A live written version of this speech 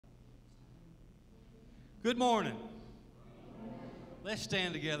Good morning. Let's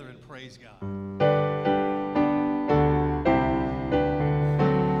stand together and praise God.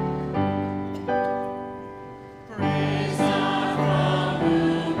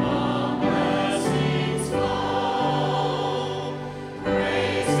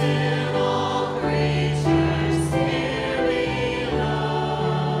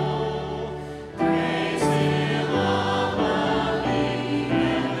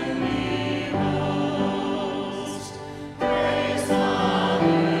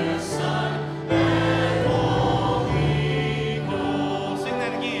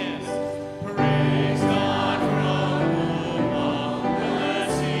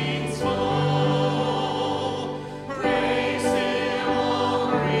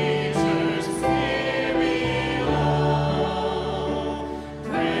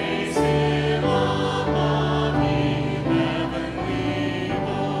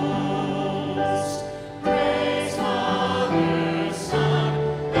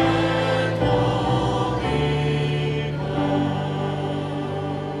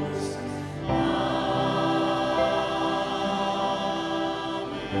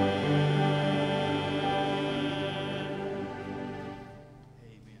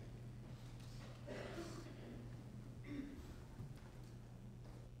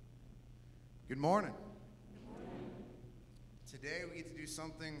 Good morning. Today we get to do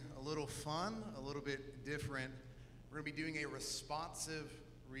something a little fun, a little bit different. We're going to be doing a responsive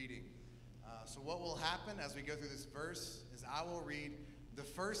reading. So what will happen as we go through this verse is I will read the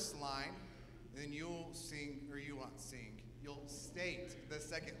first line, and then you'll sing, or you won't sing, you'll state the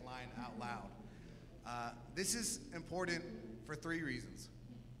second line out loud. This is important for three reasons.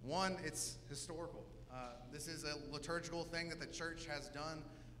 One, it's historical. This is a liturgical thing that the church has done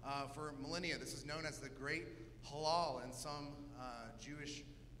for millennia. This is known as the Great Halal in some Jewish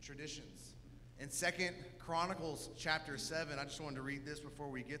traditions. In 2 Chronicles chapter 7, I just wanted to read this before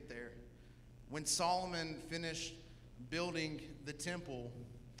we get there. When Solomon finished building the temple,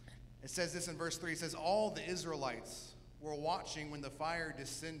 it says this in verse 3. It says, "All the Israelites were watching when the fire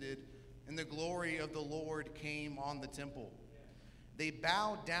descended and the glory of the Lord came on the temple. They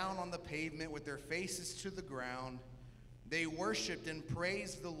bowed down on the pavement with their faces to the ground. They worshiped and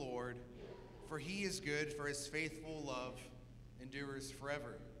praised the Lord, for he is good, for his faithful love endures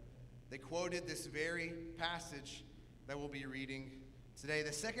forever." They quoted this very passage that we'll be reading today.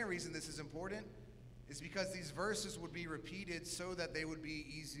 The second reason this is important is because these verses would be repeated so that they would be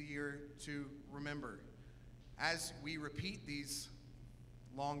easier to remember. As we repeat these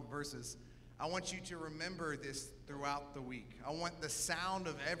long verses, I want you to remember this throughout the week. I want the sound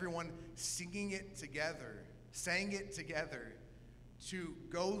of everyone singing it together, saying it together, to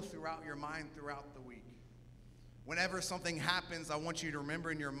go throughout your mind throughout the week. Whenever something happens, I want you to remember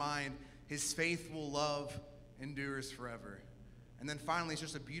in your mind, his faithful love endures forever. And then finally, it's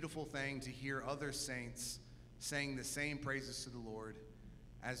just a beautiful thing to hear other saints saying the same praises to the Lord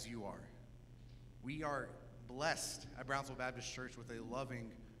as you are. We are blessed at Brownsville Baptist Church with a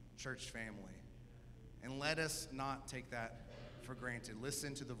loving church family. And let us not take that for granted.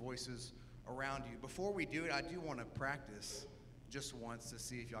 Listen to the voices around you. Before we do it, I do want to practice just once to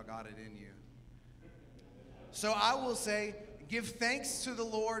see if y'all got it in you. So I will say, give thanks to the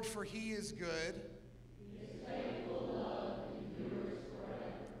Lord, for he is good. His faithful love endures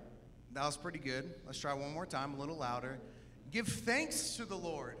forever. That was pretty good. Let's try one more time, a little louder. Give thanks to the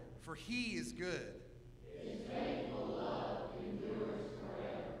Lord, for he is good. His faithful love endures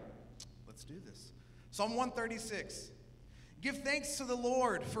forever. Let's do this. Psalm 136. Give thanks to the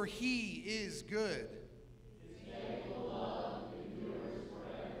Lord, for he is good. His faithful love endures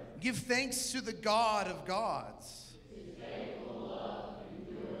forever. Give thanks to the God of gods. His faithful love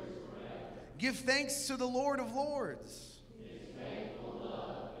endures forever. Give thanks to the Lord of lords. His faithful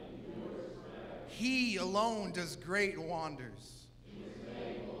love endures forever. He alone does great wonders. His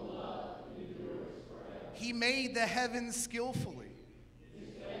faithful love endures forever. He made the heavens skillfully.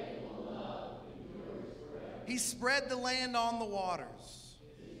 He spread the land on the waters.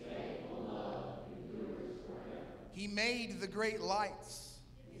 His faithful love endures forever. He made the great lights.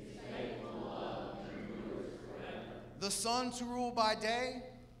 His faithful love endures forever. The sun to rule by day.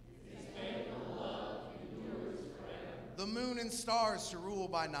 His faithful love endures forever. The moon and stars to rule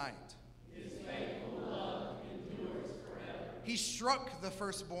by night. His faithful love endures forever. He struck the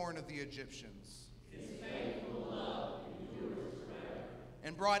firstborn of the Egyptians. His faithful love endures forever.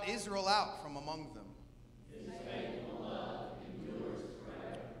 And brought Israel out from among them.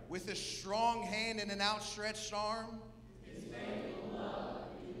 With a strong hand and an outstretched arm, his faithful love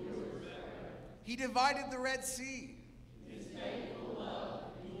endures forever. He divided the Red Sea. His faithful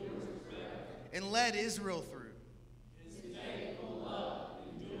love endures forever. and led Israel through. His faithful love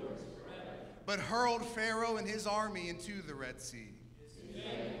endures forever. But hurled Pharaoh and his army into the Red Sea. His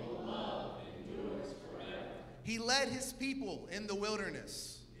faithful love endures forever. He led his people in the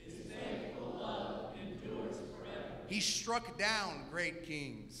wilderness. His faithful love endures forever. He struck down great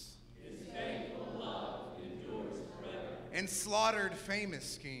kings. His faithful love endures forever. And slaughtered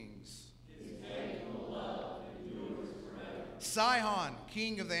famous kings. His faithful love endures forever. Sihon,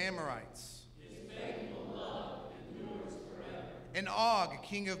 king of the Amorites. His faithful love endures forever. And Og,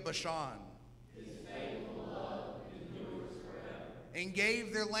 king of Bashan. His faithful love endures forever. And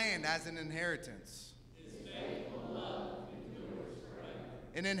gave their land as an inheritance. His faithful love endures forever.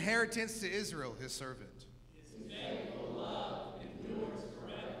 An inheritance to Israel, his servant. His faithful love endures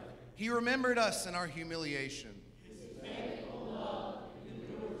forever. He remembered us in our humiliation. His faithful love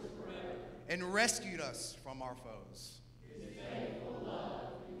endures forever. And rescued us from our foes. His faithful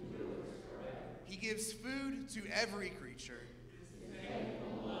love endures forever. He gives food to every creature. His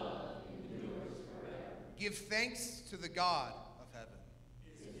faithful love endures forever. Give thanks to the God of heaven.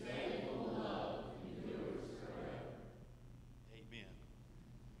 His faithful love endures forever. Amen.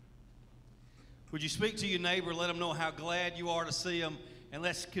 Would you speak to your neighbor, let them know how glad you are to see them, and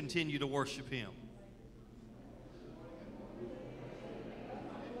let's continue to worship him.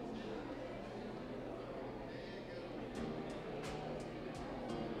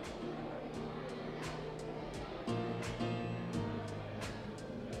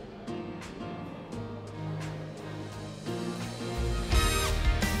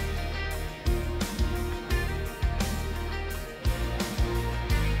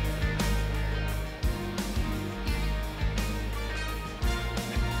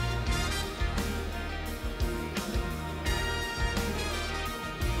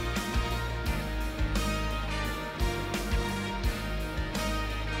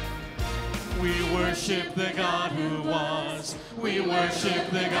 We worship the God who was. We worship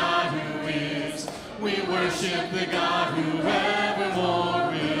the God who is. We worship the God who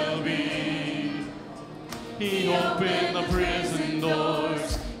evermore will be. He opened the prison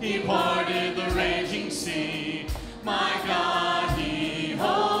doors. He parted the raging sea. My God, he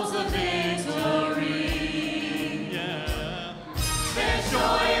holds the victory. Yeah. There's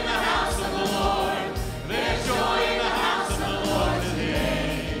joy in the house of the Lord. There's joy in the house of the Lord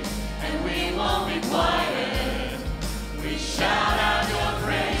today. And we won't be quiet. We shout out your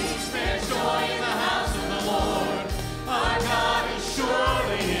praise. There's joy in the house of the Lord. Our God is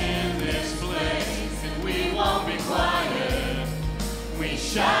surely in this place. And we won't be quiet. We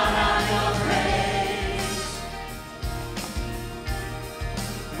shout out your praise.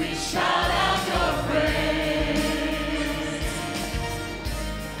 We shout out your praise.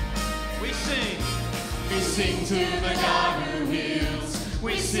 We sing. We sing to the God who heals.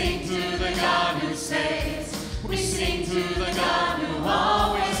 We sing to the God who saves. We sing to the God who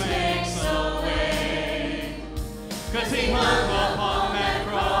always makes a way. 'Cause he hung upon that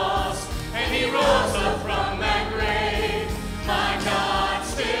cross and he rose up from that grave. My God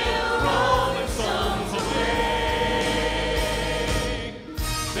still rolling stones away.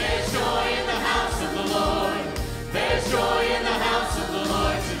 There's joy in the house of the Lord. There's joy in the house of the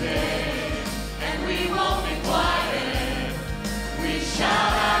Lord today. And we won't be quiet. We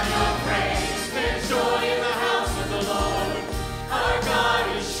shout out your praise. There's joy in the house of the Lord. Our God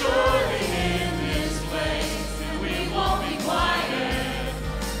is surely in this place. And we won't be quiet.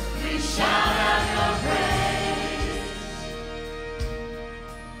 We shout out your praise.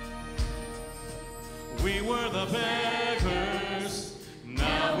 We were the beggars.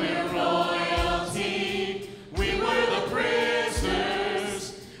 Now we're royalty. We were the prisoners.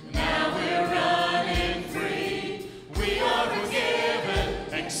 Now we're running free. We are forgiven,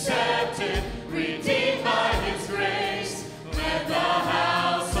 accepted, redeemed by his grace. Let the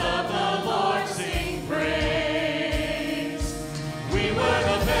house of the Lord sing praise. We were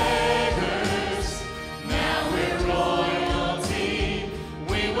the beggars. Now we're royalty.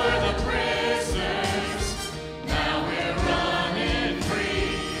 We were the prisoners. Now we're running free.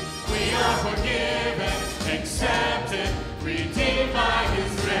 We are forgiven, accepted, redeemed by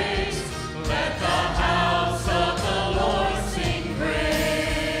his grace. Let the house of the Lord sing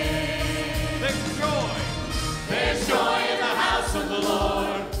praise.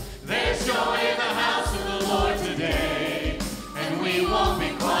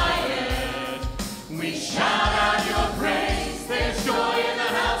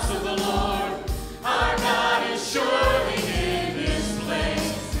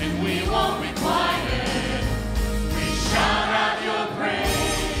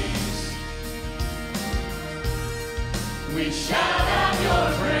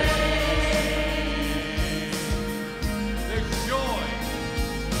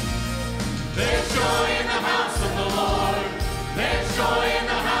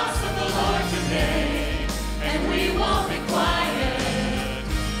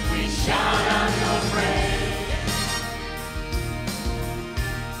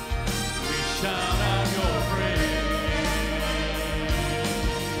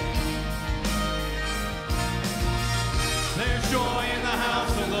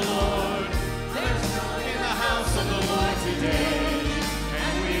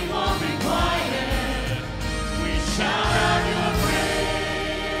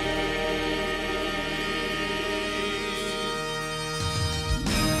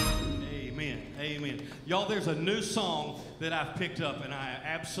 Y'all, there's a new song that I've picked up, and I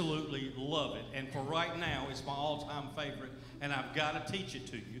absolutely love it. And for right now, it's my all-time favorite, and I've got to teach it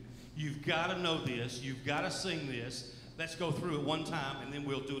to you. You've got to know this. You've got to sing this. Let's go through it one time, and then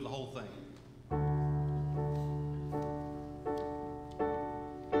we'll do the whole thing.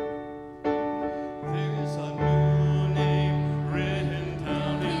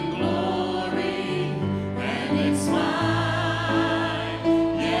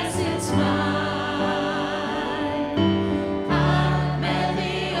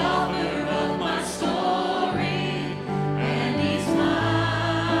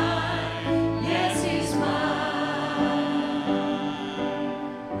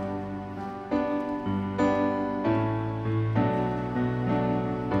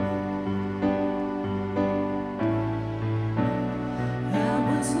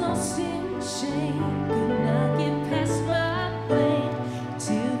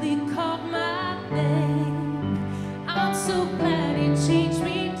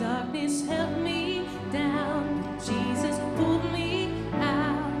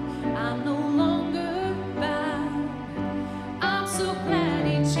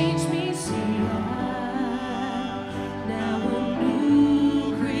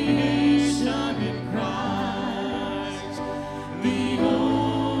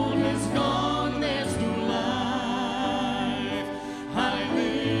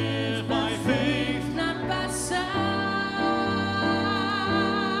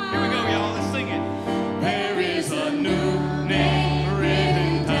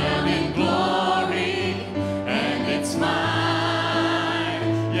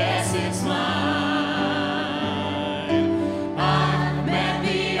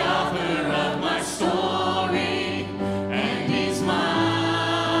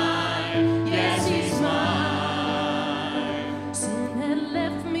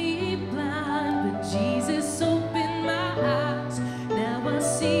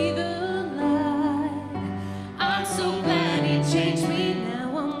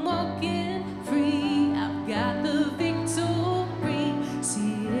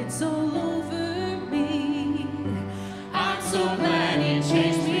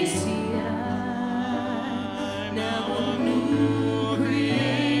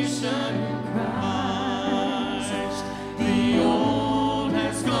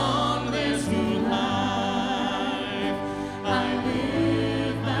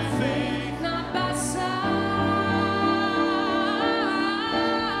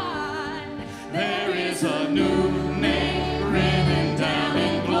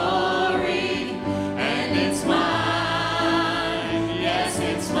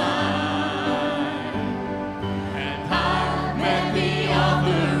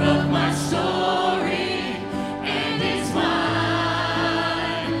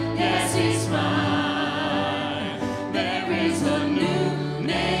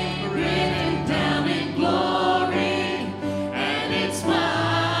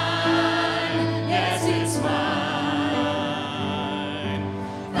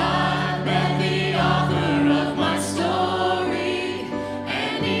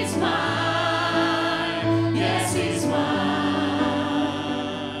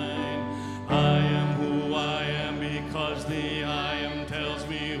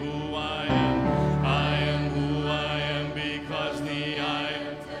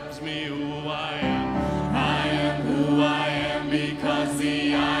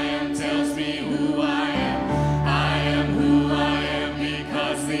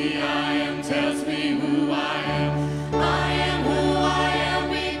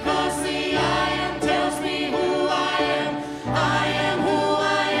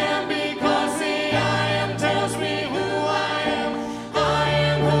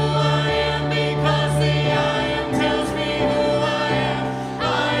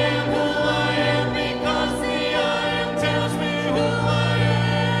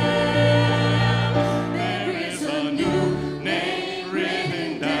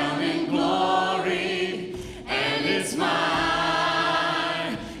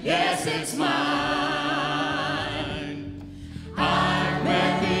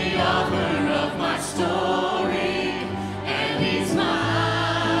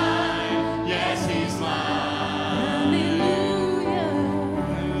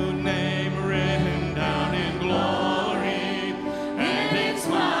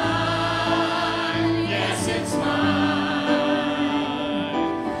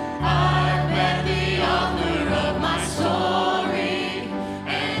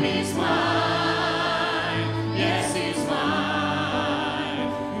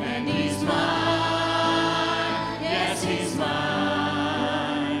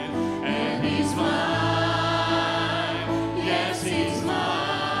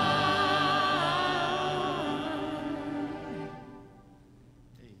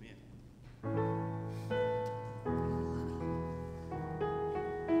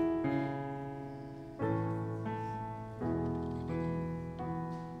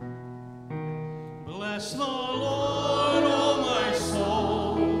 bless the Lord, oh my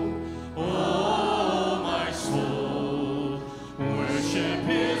soul. Oh my soul, worship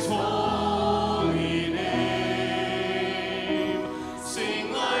His holy name.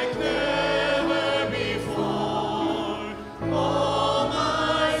 Sing like never before. Oh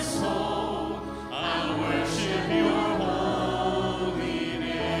my soul, I'll worship Your holy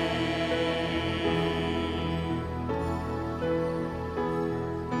name.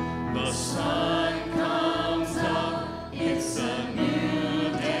 The sun comes up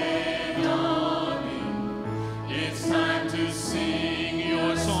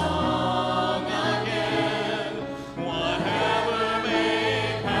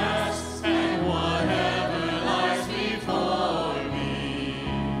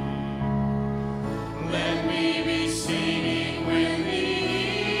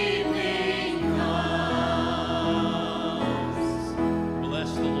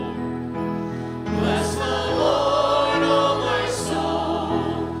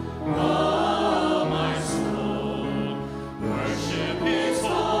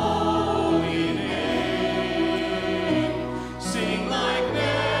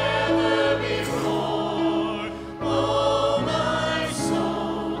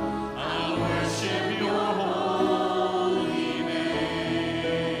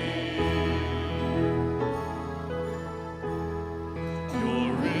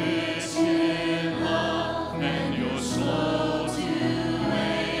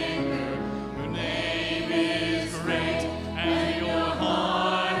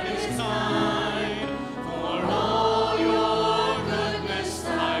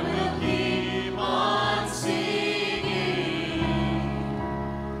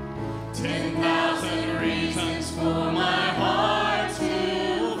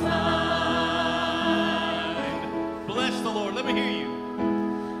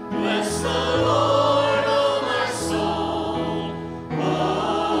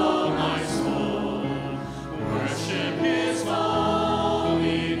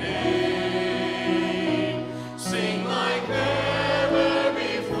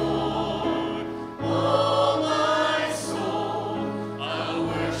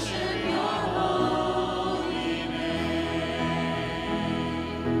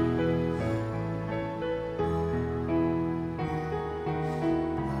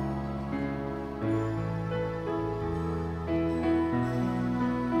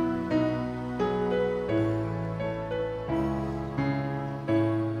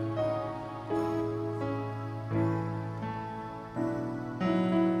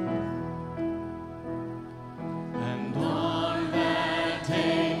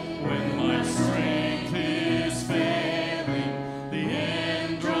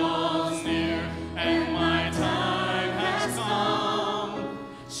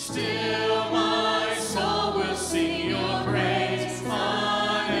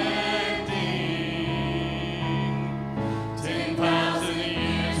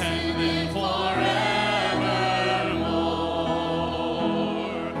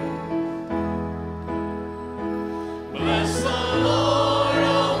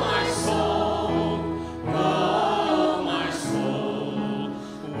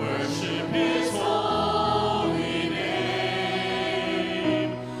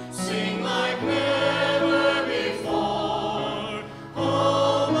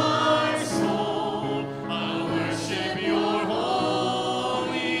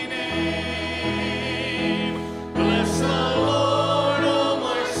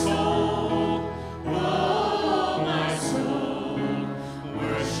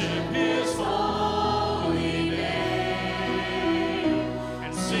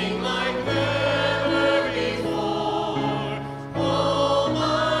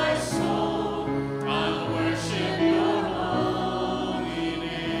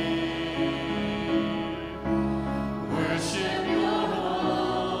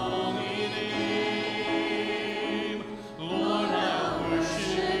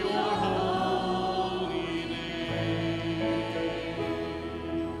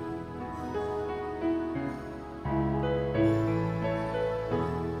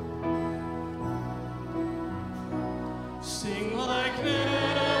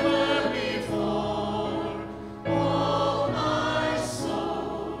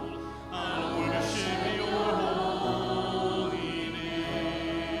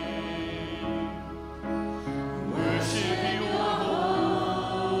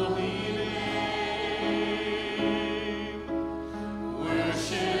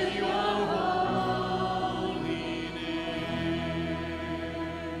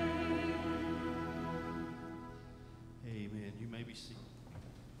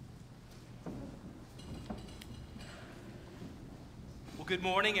Good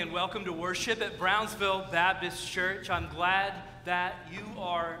morning and welcome to worship at Brownsville Baptist Church. I'm glad that you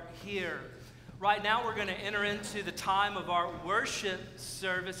are here. Right now we're going to enter into the time of our worship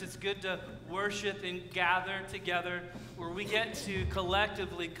service. It's good to worship and gather together where we get to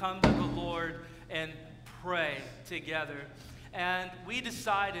collectively come to the Lord and pray together. And we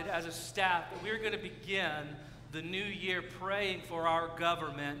decided as a staff that we were going to begin the new year praying for our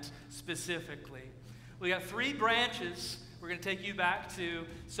government specifically. We got 3 branches. We're going to take you back to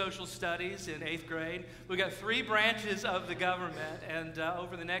social studies in 8th grade. We got 3 branches of the government, and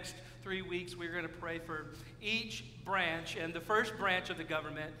over the next 3 weeks, we're going to pray for each branch. And the first branch of the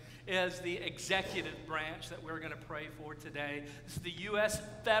government is the executive branch that we're going to pray for today. This is the U.S.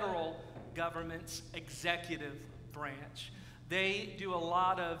 federal government's executive branch. They do a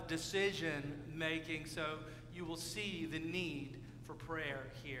lot of decision making, so you will see the need for prayer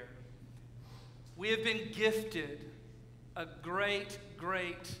here. We have been gifted a great,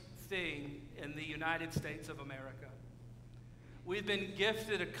 great thing in the United States of America. We've been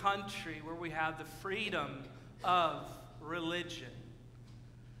gifted a country where we have the freedom of religion.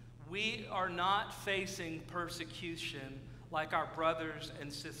 We are not facing persecution like our brothers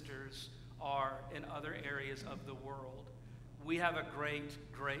and sisters are in other areas of the world. We have a great,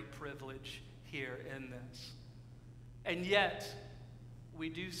 great privilege here in this. And yet, we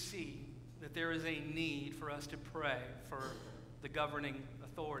do see that there is a need for us to pray for the governing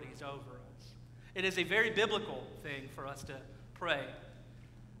authorities over us. It is a very biblical thing for us to pray.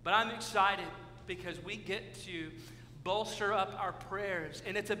 But I'm excited because we get to bolster up our prayers.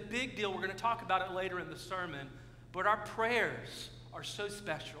 And it's a big deal. We're going to talk about it later in the sermon. But our prayers are so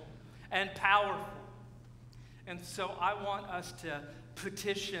special and powerful. And so I want us to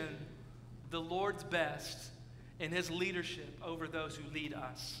petition the Lord's best in his leadership over those who lead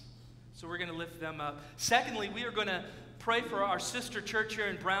us. So we're going to lift them up. Secondly, we are going to pray for our sister church here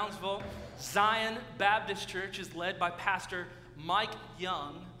in Brownsville. Zion Baptist Church is led by Pastor Mike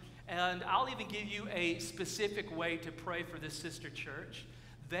Young. And I'll even give you a specific way to pray for this sister church.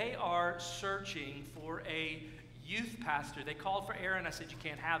 They are searching for a youth pastor. They called for Aaron. I said, you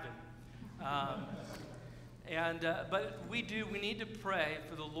can't have him. But we need to pray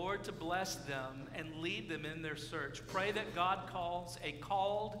for the Lord to bless them and lead them in their search. Pray that God calls a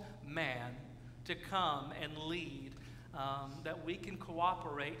called man to come and lead, that we can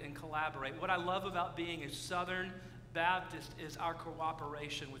cooperate and collaborate. What I love about being a Southern Baptist is our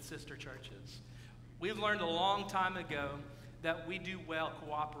cooperation with sister churches. We've learned a long time ago that we do well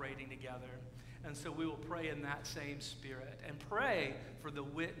cooperating together. And so we will pray in that same spirit and pray for the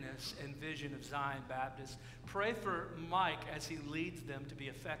witness and vision of Zion Baptist. Pray for Mike as he leads them to be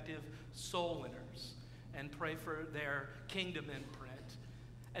effective soul winners, and pray for their kingdom imprint.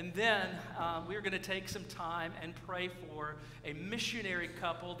 And then we're going to take some time and pray for a missionary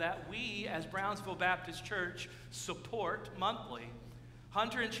couple that we as Brownsville Baptist Church support monthly.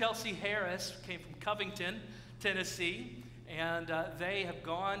 Hunter and Chelsea Harris came from Covington, Tennessee. And they have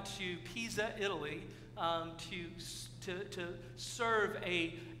gone to Pisa, Italy, to serve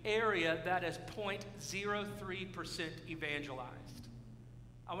a area that is 0.03% evangelized.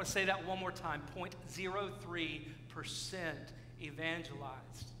 I want to say that one more time, 0.03%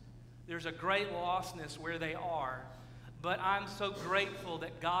 evangelized. There's a great lostness where they are, but I'm so grateful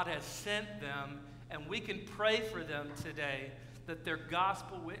that God has sent them, and we can pray for them today that their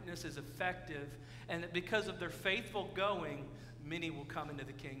gospel witness is effective, and that because of their faithful going, many will come into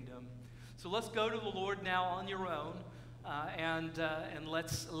the kingdom. So let's go to the Lord now on your own, and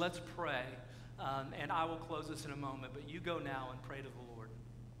let's pray. And I will close this in a moment, but you go now and pray to the Lord.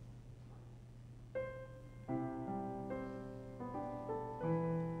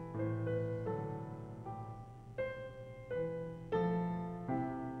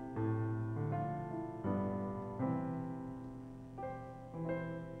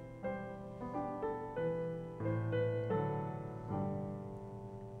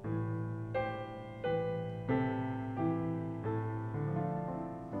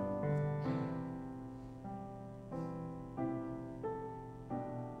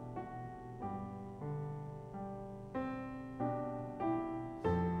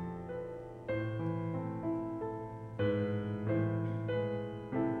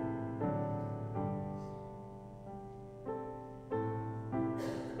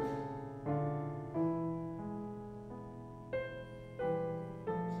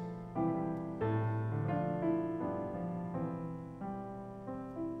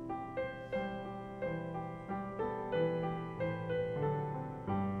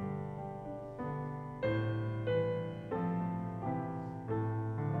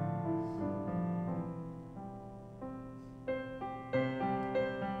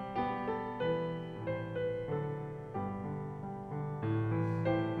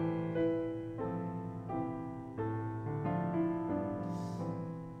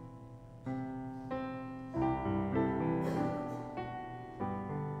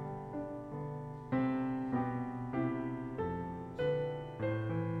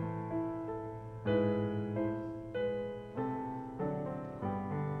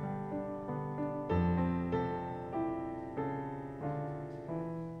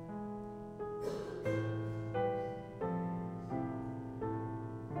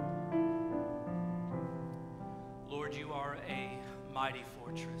 Lord, you are a mighty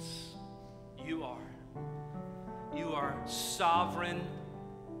fortress. You are. You are sovereign,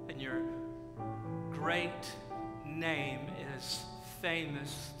 and your great name is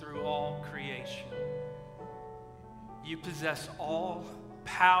famous through all creation. You possess all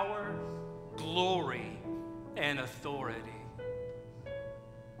power, glory, and authority.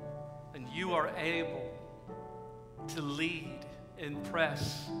 And you are able to lead,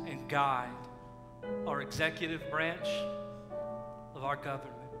 impress, and guide our executive branch of our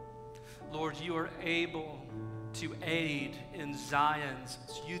government. Lord, you are able to aid in Zion's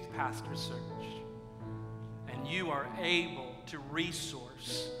youth pastor search. And you are able to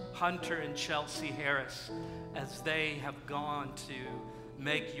resource Hunter and Chelsea Harris as they have gone to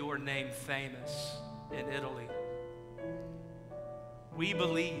make your name famous in Italy. We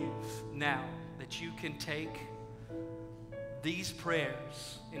believe now that you can take these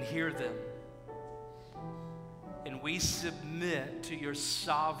prayers and hear them. And we submit to your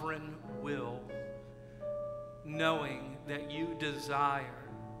sovereign will, knowing that you desire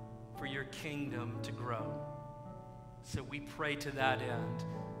for your kingdom to grow. So we pray to that end,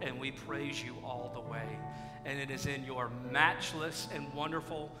 and we praise you all the way. And it is in your matchless and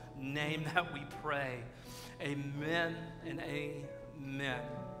wonderful name that we pray. Amen and amen.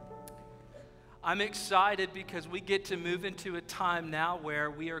 I'm excited because we get to move into a time now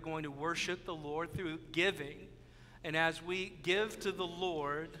where we are going to worship the Lord through giving. And as we give to the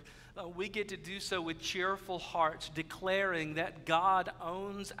Lord, we get to do so with cheerful hearts, declaring that God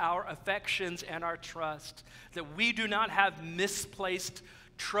owns our affections and our trust, that we do not have misplaced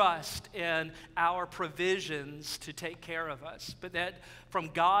trust in our provisions to take care of us, but that from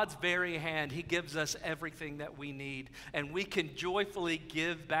God's very hand, He gives us everything that we need, and we can joyfully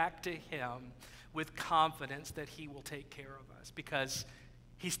give back to Him with confidence that He will take care of us, because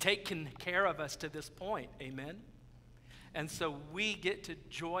He's taken care of us to this point. Amen? And so we get to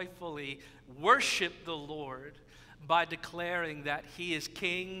joyfully worship the Lord by declaring that He is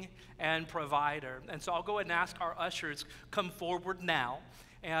King and provider. And so I'll go ahead and ask our ushers come forward now,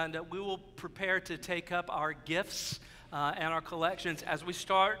 and we will prepare to take up our gifts and our collections as we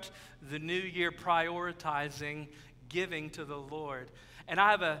start the new year prioritizing giving to the Lord. And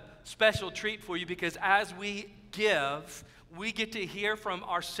I have a special treat for you, because as we give, we get to hear from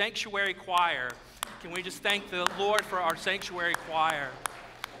our sanctuary choir. Can we just thank the Lord for our sanctuary choir?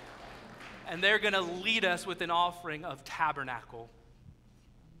 And they're going to lead us with an offering of tabernacle.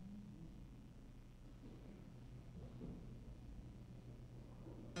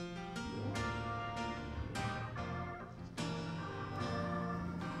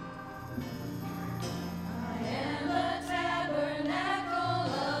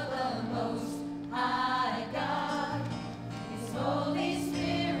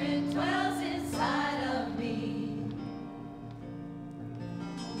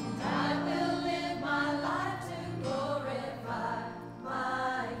 I will live my life to glorify my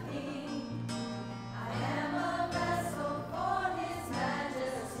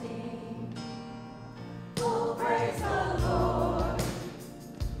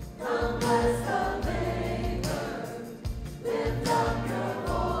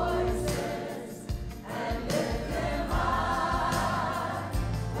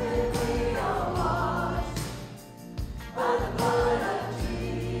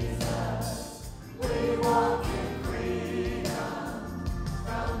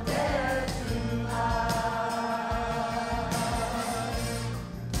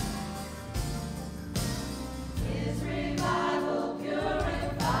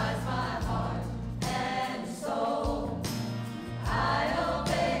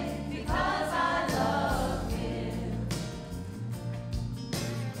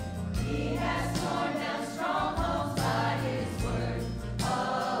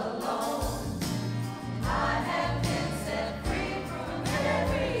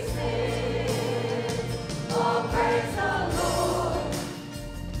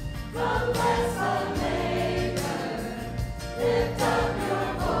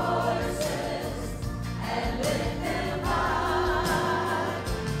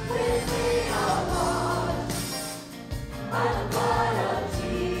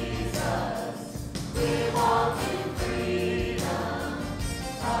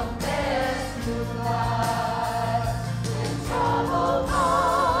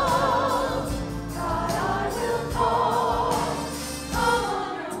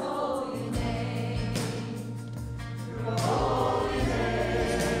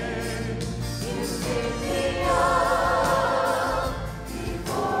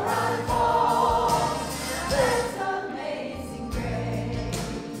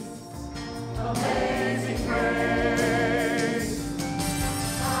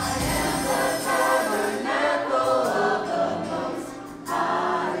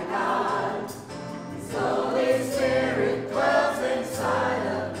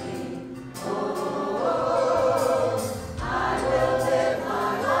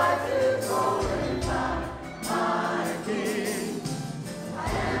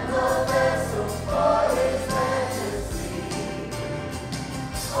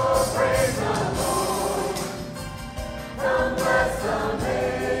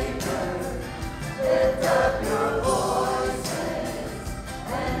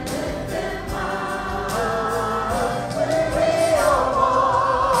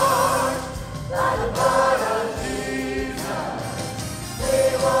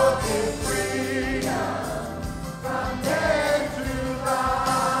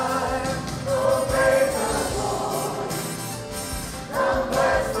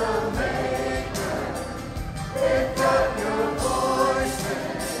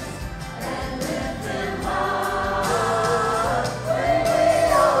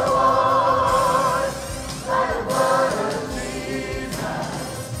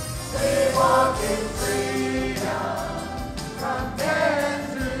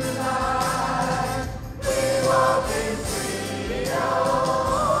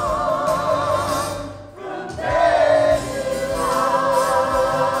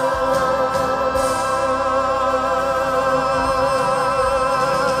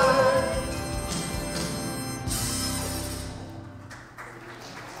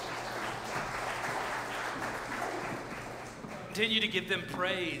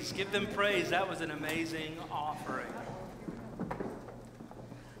praise. Give them praise. That was an amazing offering.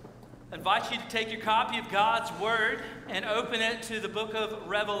 I invite you to take your copy of God's Word and open it to the book of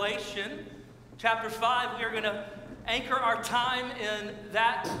Revelation. Chapter 5, we are going to anchor our time in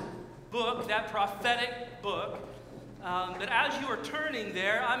that book, that prophetic book. But as you are turning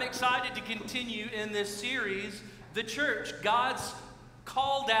there, I'm excited to continue in this series, The Church, God's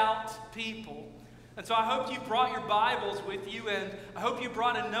called out people. And so I hope you brought your Bibles with you, and I hope you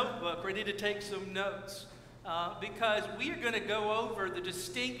brought a notebook ready to take some notes. Because we are going to go over the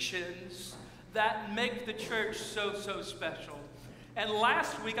distinctions that make the church so special. And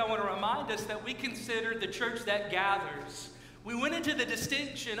last week, I want to remind us that we considered the church that gathers. We went into the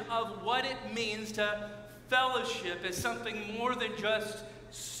distinction of what it means to fellowship as something more than just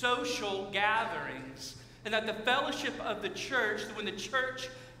social gatherings. And that the fellowship of the church, when the church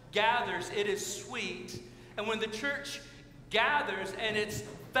gathers, it is sweet. And when the church gathers and its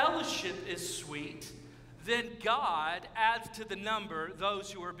fellowship is sweet, then God adds to the number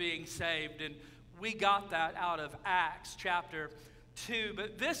those who are being saved. And we got that out of Acts chapter 2.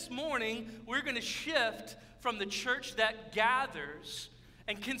 But this morning, we're going to shift from the church that gathers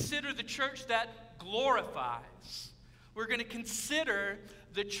and consider the church that glorifies. We're going to consider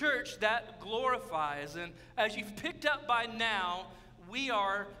the church that glorifies. And as you've picked up by now, we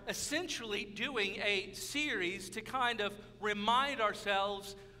are essentially doing a series to kind of remind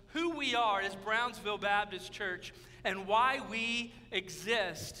ourselves who we are as Brownsville Baptist Church and why we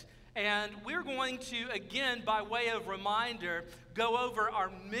exist. And we're going to, again, by way of reminder, go over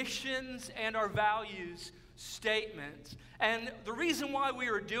our missions and our values statements. And the reason why we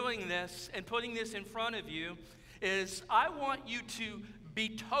are doing this and putting this in front of you is I want you to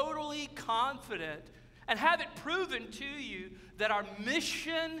be totally confident and have it proven to you that our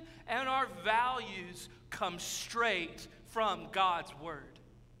mission and our values come straight from God's Word.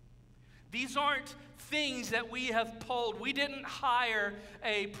 These aren't things that we have pulled. We didn't hire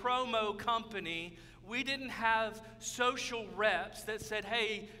a promo company. We didn't have social reps that said,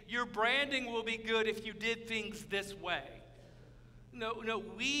 hey, your branding will be good if you did things this way. No,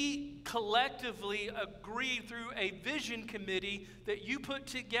 we collectively agreed through a vision committee that you put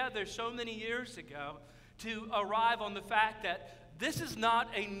together so many years ago to arrive on the fact that this is not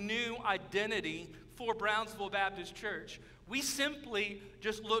a new identity for Brownsville Baptist Church. We simply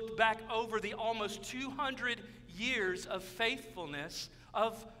just looked back over the almost 200 years of faithfulness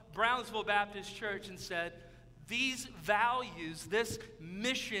of Brownsville Baptist Church and said, these values, this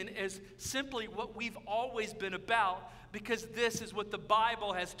mission is simply what we've always been about because this is what the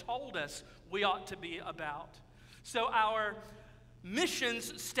Bible has told us we ought to be about. So our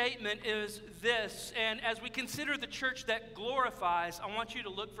missions statement is this, and as we consider the church that glorifies, I want you to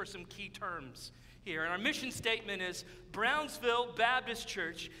look for some key terms here. And our mission statement is Brownsville Baptist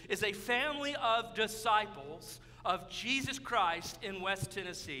Church is a family of disciples of Jesus Christ in West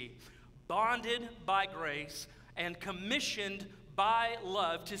Tennessee, bonded by grace and commissioned by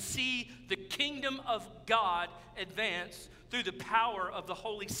love to see the kingdom of God advance through the power of the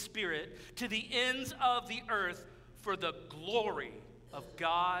Holy Spirit to the ends of the earth for the glory of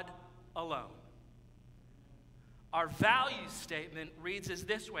God alone. Our value statement reads as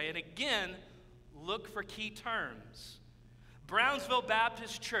this way, and again, look for key terms. Brownsville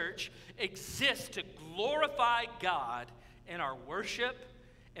Baptist Church exists to glorify God in our worship,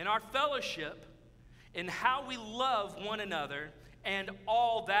 in our fellowship, in how we love one another, and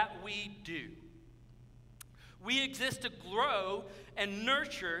all that we do. We exist to grow and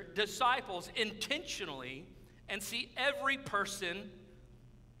nurture disciples intentionally and see every person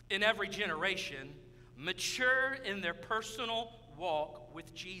in every generation mature in their personal walk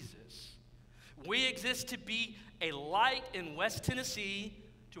with Jesus. We exist to be a light in West Tennessee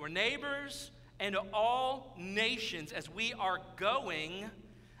to our neighbors and to all nations as we are going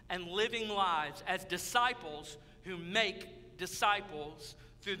and living lives as disciples who make disciples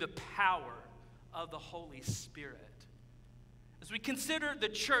through the power of the Holy Spirit. As we consider the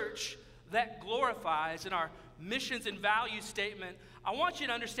church that glorifies in our missions and value statement, I want you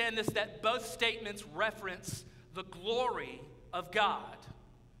to understand this, that both statements reference the glory of God.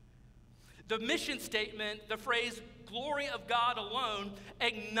 The mission statement, the phrase glory of God alone,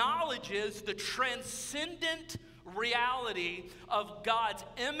 acknowledges the transcendent reality of God's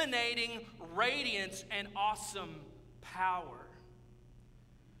emanating radiance and awesome power.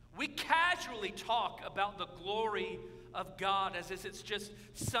 We casually talk about the glory of God as if it's just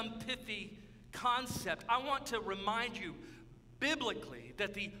some pithy concept. I want to remind you biblically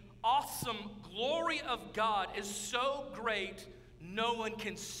that the awesome glory of God is so great, no one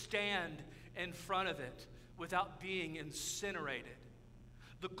can stand in front of it without being incinerated.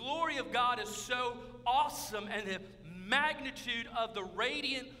 The glory of God is so awesome, and the magnitude of the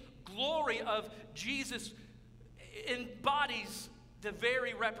radiant glory of Jesus embodies the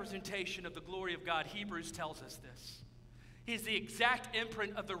very representation of the glory of God. Hebrews tells us this. He's the exact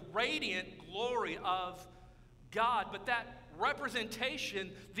imprint of the radiant glory of God. But that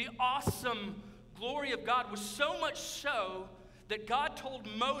representation, the awesome glory of God, was so much so that God told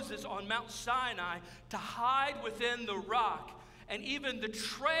Moses on Mount Sinai to hide within the rock. And even the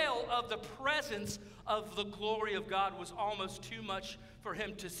trail of the presence of the glory of God was almost too much for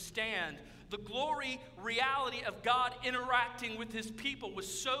him to stand. The glory reality of God interacting with his people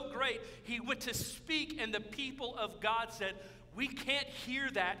was so great, he went to speak, and the people of God said, "We can't hear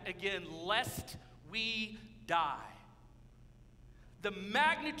that again, lest we die." The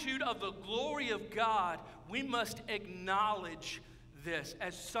magnitude of the glory of God, we must acknowledge this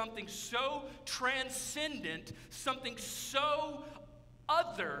as something so transcendent, something so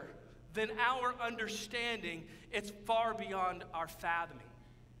other than our understanding. It's far beyond our fathoming.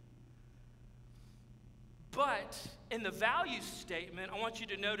 But in the value statement, I want you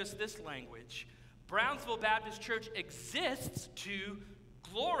to notice this language. Brownsville Baptist Church exists to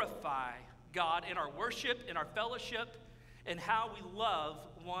glorify God in our worship, in our fellowship, and how we love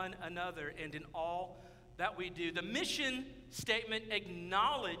one another, and in all that we do. The mission statement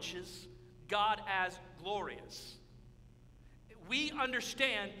acknowledges God as glorious. We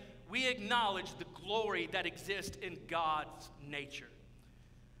understand, we acknowledge the glory that exists in God's nature.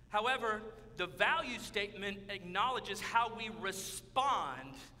 However, the value statement acknowledges how we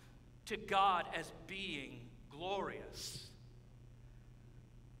respond to God as being glorious.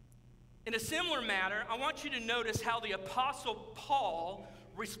 In a similar manner, I want you to notice how the Apostle Paul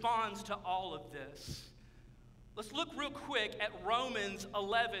responds to all of this. Let's look real quick at Romans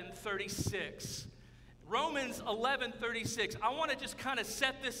 11:36. Romans 11:36. I want to just kind of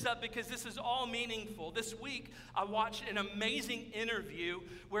set this up because this is all meaningful. This week, I watched an amazing interview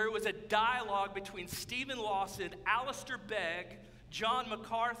where it was a dialogue between Stephen Lawson, Alistair Begg, John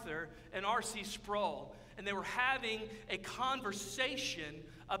MacArthur, and R.C. Sproul. And they were having a conversation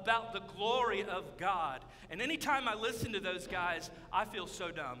about the glory of God. And anytime I listen to those guys, I feel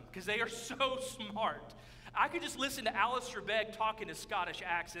so dumb because they are so smart. I could just listen to Alistair Begg talk in a Scottish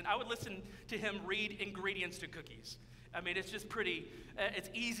accent. I would listen to him read ingredients to cookies. I mean, it's just pretty, it's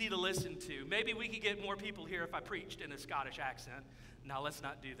easy to listen to. Maybe we could get more people here if I preached in a Scottish accent. Now, let's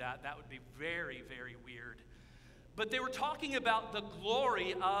not do that. That would be very, very weird. But they were talking about the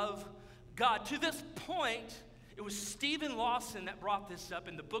glory of God. To this point, it was Stephen Lawson that brought this up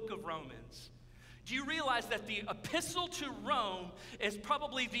in the book of Romans. Do you realize that the epistle to Rome is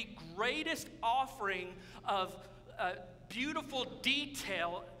probably the greatest offering of beautiful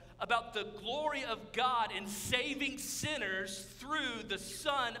detail about the glory of God in saving sinners through the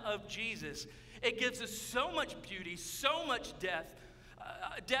Son of Jesus? It gives us so much beauty, so much depth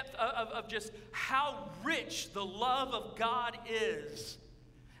of just how rich the love of God is.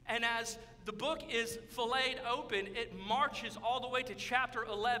 And as the book is filleted open, it marches all the way to chapter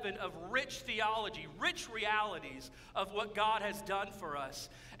 11 of rich theology, rich realities of what God has done for us.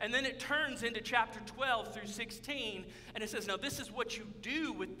 And then it turns into chapter 12 through 16, and it says, now this is what you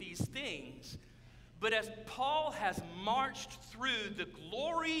do with these things. But as Paul has marched through the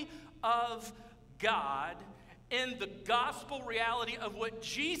glory of God in the gospel reality of what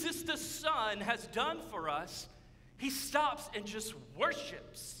Jesus the Son has done for us, he stops and just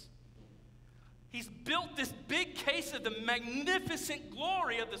worships. He's built this big case of the magnificent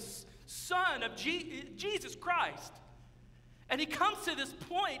glory of the Son of Jesus Christ. And he comes to this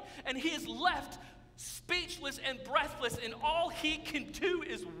point, and he is left speechless and breathless, and all he can do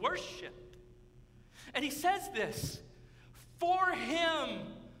is worship. And he says this, for him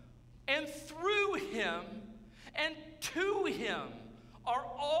and through him and to him are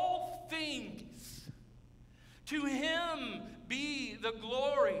all things. To him be the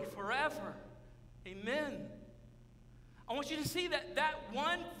glory forever. Amen. I want you to see that that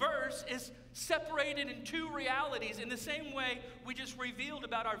one verse is separated in two realities in the same way we just revealed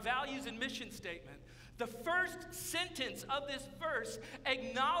about our values and mission statement. The first sentence of this verse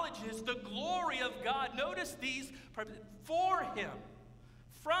acknowledges the glory of God. Notice these: for him,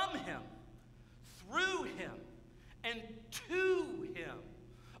 from him, through him, and to him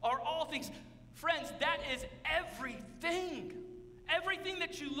are all things. Friends, that is everything. Everything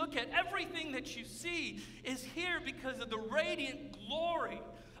that you look at, everything that you see is here because of the radiant glory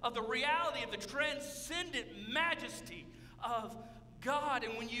of the reality of the transcendent majesty of God.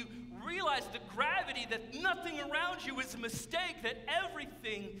 And when you realize the gravity, that nothing around you is a mistake, that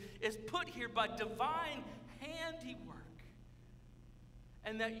everything is put here by divine handiwork.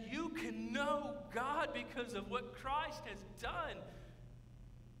 and that you can know God because of what Christ has done,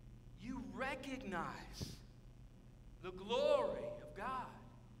 you recognize the glory of God.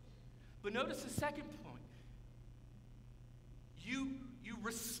 But notice the second point. You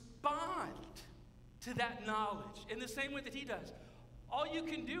respond to that knowledge in the same way that he does. All you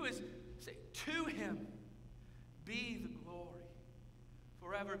can do is say, to him be the glory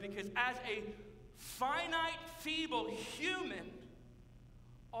forever. Because as a finite, feeble human,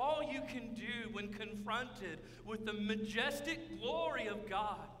 all you can do when confronted with the majestic glory of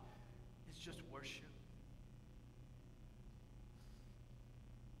God is just worship.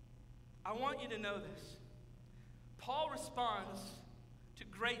 I want you to know this. Paul responds to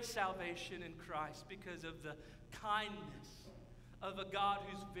great salvation in Christ because of the kindness of a God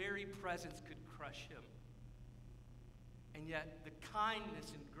whose very presence could crush him. And yet, the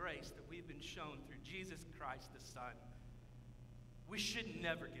kindness and grace that we've been shown through Jesus Christ the Son, we should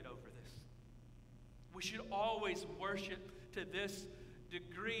never get over this. We should always worship to this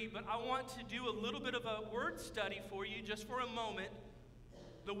degree. But I want to do a little bit of a word study for you just for a moment.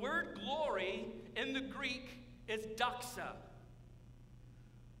 The word glory in the Greek is doxa.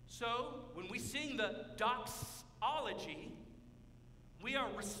 So, when we sing the doxology, we are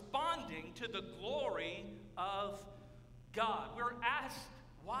responding to the glory of God. We're asked,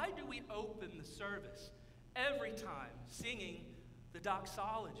 why do we open the service every time singing the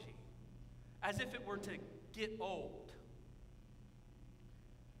doxology? As if it were to get old.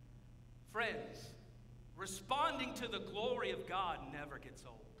 Friends, responding to the glory of God never gets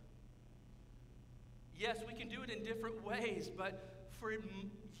old. Yes, we can do it in different ways, but for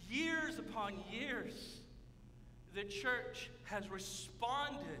years upon years, the church has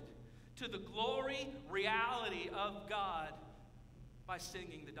responded to the glory, reality of God by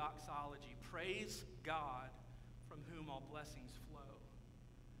singing the doxology. Praise God, from whom all blessings flow.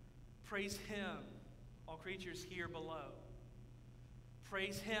 Praise him, all creatures here below.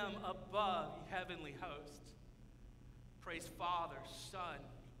 Praise him above, ye heavenly hosts. Praise Father, Son,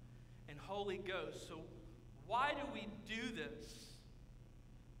 and Holy Ghost. So why do we do this?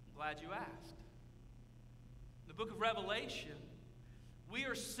 I'm glad you asked. In the book of Revelation, we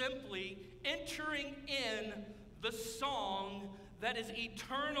are simply entering in the song that is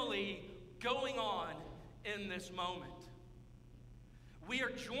eternally going on in this moment. We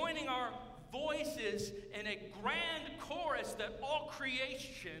are joining our voices in a grand chorus that all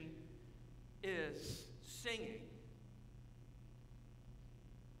creation is singing.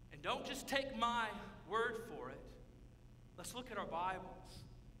 And don't just take my word for it. Let's look at our Bibles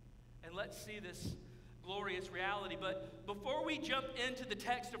and let's see this glorious reality. But before we jump into the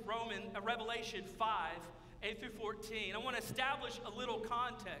text of Revelation 5, 8 through 14, I want to establish a little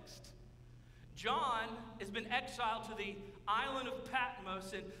context. John has been exiled to the island of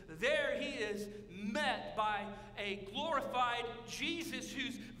Patmos, and there he is met by a glorified Jesus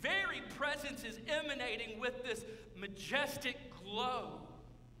whose very presence is emanating with this majestic glow.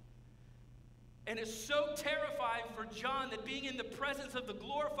 And it's so terrifying for John that being in the presence of the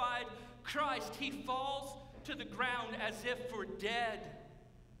glorified Christ, he falls to the ground as if for dead.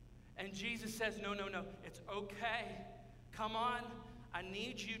 And Jesus says, no, it's okay. Come on, I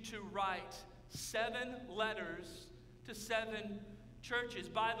need you to write 7 letters to 7 churches.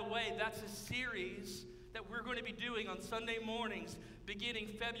 By the way, that's a series that we're going to be doing on Sunday mornings beginning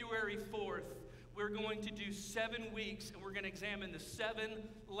February 4th. We're going to do 7 weeks, and we're going to examine the 7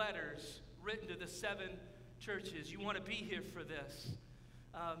 letters written to the 7 churches. You want to be here for this.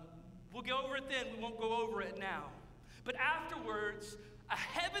 We'll go over it then. We won't go over it now. But afterwards, a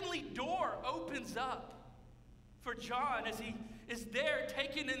heavenly door opens up for John as he is there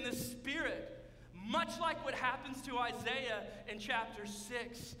taken in the Spirit, much like what happens to Isaiah in chapter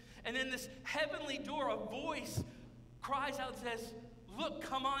 6. And in this heavenly door, a voice cries out and says, look,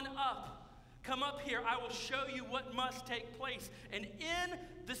 come on up. Come up here. I will show you what must take place. And in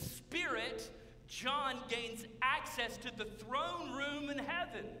the Spirit, John gains access to the throne room in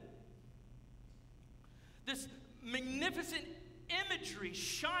heaven. This magnificent imagery,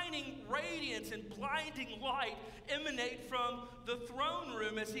 shining radiance and blinding light emanate from the throne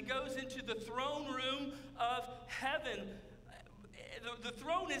room as he goes into the throne room of heaven. The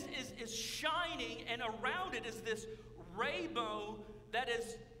throne is shining, and around it is this rainbow that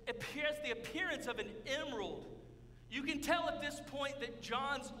appears the appearance of an emerald. You can tell at this point that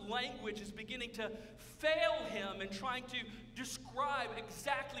John's language is beginning to fail him in trying to describe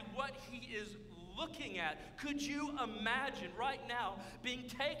exactly what he is looking at. Could you imagine right now being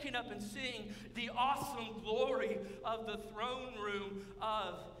taken up and seeing the awesome glory of the throne room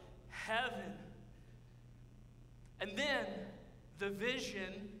of heaven? And then the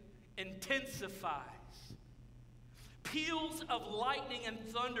vision intensifies. Peals of lightning and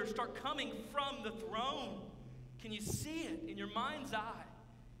thunder start coming from the throne. Can you see it in your mind's eye?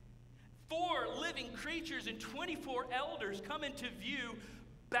 4 living creatures and 24 elders come into view,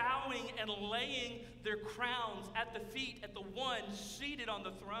 bowing and laying their crowns at the feet at the one seated on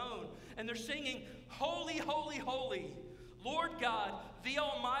the throne. And they're singing, "Holy, holy, holy, Lord God, the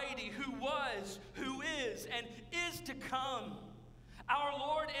Almighty, who was, who is, and is to come. Our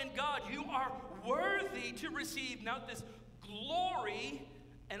Lord and God, you are worthy to receive," now this, "glory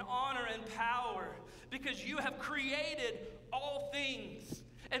and honor and power, because you have created all things,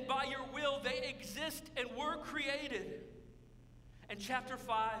 and by your will they exist and were created." And chapter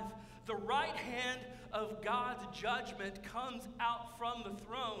 5, the right hand of God's judgment comes out from the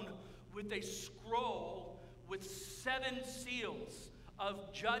throne with a scroll with 7 seals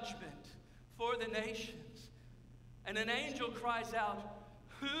of judgment for the nations. And an angel cries out,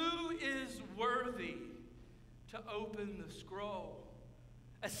 "Who is worthy to open the scroll?"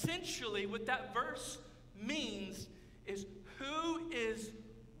 Essentially, what that verse means is, who is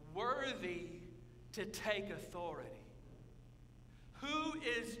worthy to take authority? Who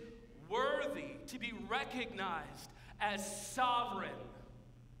is worthy to be recognized as sovereign?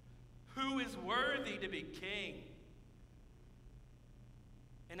 Who is worthy to be king?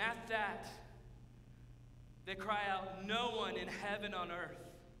 And at that, they cry out, "No one in heaven on earth."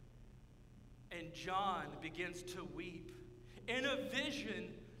 And John begins to weep. In a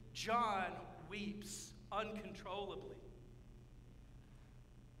vision, John weeps uncontrollably.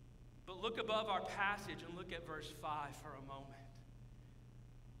 But look above our passage and look at verse 5 for a moment.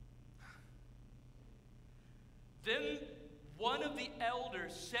 Then one of the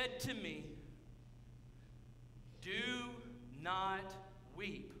elders said to me, "Do not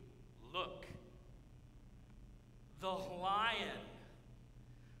weep. Look, the Lion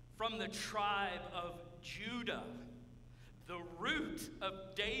from the tribe of Judah, the root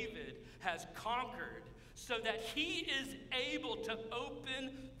of David, has conquered, so that he is able to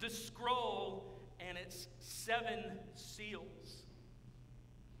open the scroll and its 7 seals."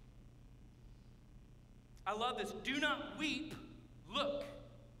 I love this. Do not weep. Look.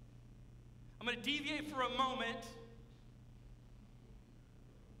 I'm going to deviate for a moment.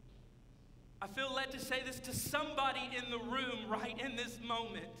 I feel led to say this to somebody in the room right in this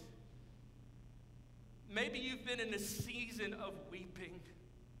moment. Maybe you've been in a season of weeping.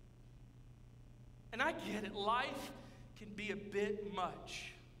 And I get it. Life can be a bit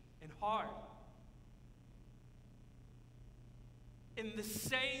much and hard. In the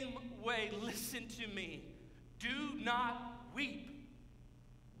same way, listen to me. Do not weep.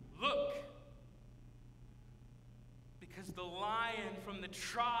 Look. Because the Lion from the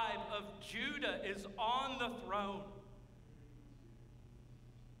tribe of Judah is on the throne.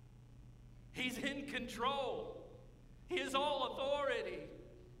 He's in control. He has all authority.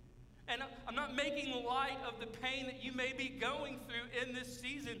 And I'm not making light of the pain that you may be going through in this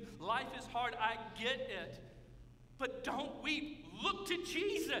season. Life is hard. I get it. But don't weep. Look to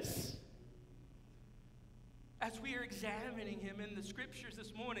Jesus. As we are examining him in the scriptures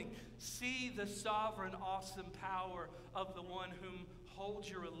this morning, see the sovereign, awesome power of the one whom holds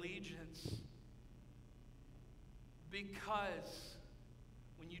your allegiance. Because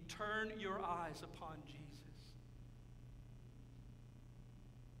when you turn your eyes upon Jesus,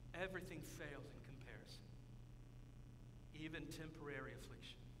 everything fails in comparison, even temporary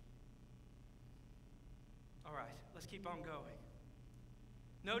affliction. All right, let's keep on going.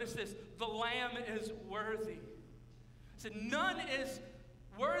 Notice this, the Lamb is worthy. I said, none is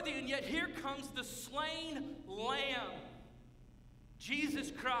worthy, and yet here comes the slain Lamb,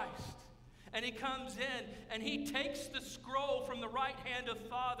 Jesus Christ. And he comes in, and he takes the scroll from the right hand of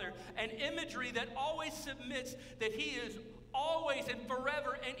Father, an imagery that always submits that he is always and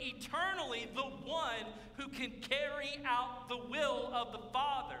forever and eternally the one who can carry out the will of the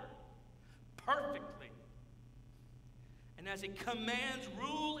Father perfectly. And as it commands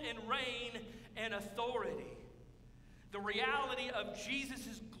rule and reign and authority, the reality of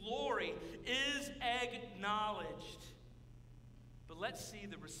Jesus' glory is acknowledged. But let's see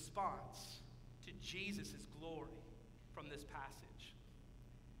the response to Jesus' glory from this passage.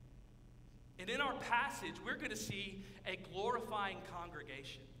 And in our passage, we're going to see a glorifying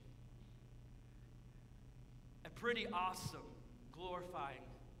congregation. A pretty awesome, glorifying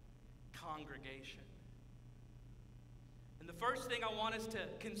congregation. And the first thing I want us to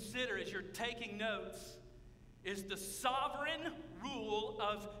consider as you're taking notes is the sovereign rule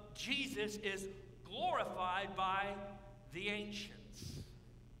of Jesus is glorified by the ancients.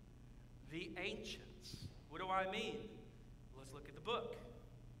 The ancients. What do I mean? Let's look at the the book.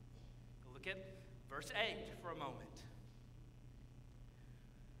 Look at verse 8 for a moment.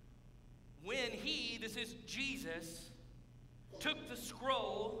 When he, this is Jesus, took the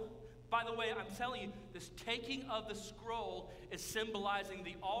scroll, by the way, I'm telling you, this taking of the scroll is symbolizing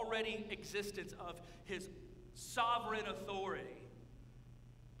the already existence of his sovereign authority.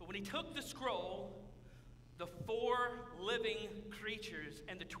 But when he took the scroll, the 4 living creatures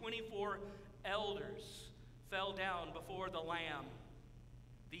and the 24 elders fell down before the Lamb.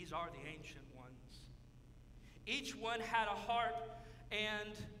 These are the ancient ones. Each one had a harp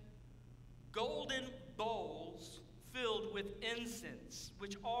and golden bowls filled with incense,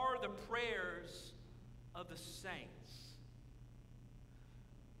 which are the prayers of the saints.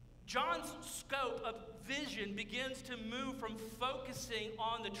 John's scope of vision begins to move from focusing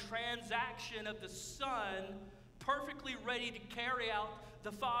on the transaction of the Son, perfectly ready to carry out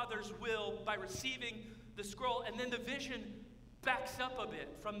the Father's will by receiving the scroll, and then the vision backs up a bit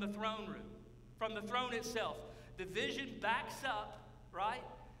from the throne room, from the throne itself. The vision backs up, right?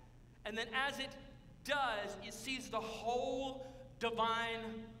 And then as it does, it sees the whole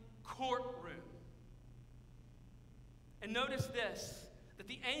divine courtroom. And notice this, that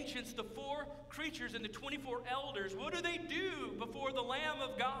the ancients, the 4 creatures and the 24 elders, what do before the Lamb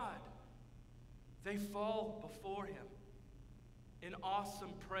of God? They fall before him in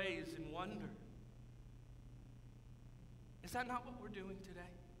awesome praise and wonder. Is that not what we're doing today?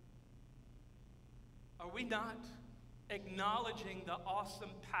 Are we not acknowledging the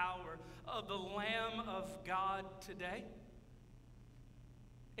awesome power of the Lamb of God today?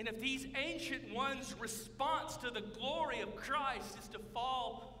 And if these ancient ones' response to the glory of Christ is to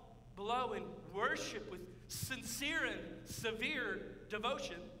fall below and worship with sincere and severe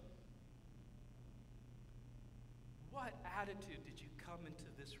devotion, what attitude did you come into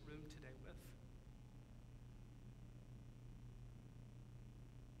this room today with?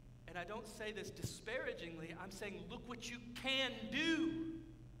 And I don't say this disparagingly. I'm saying, look what you can do.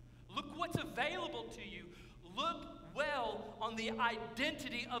 Look what's available to you. Look well on the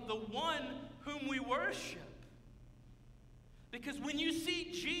identity of the one whom we worship. Because when you see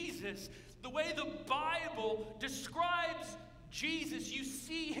Jesus, the way the Bible describes Jesus, you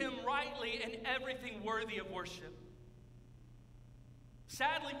see him rightly in everything worthy of worship.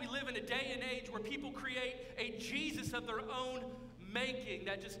 Sadly, we live in a day and age where people create a Jesus of their own making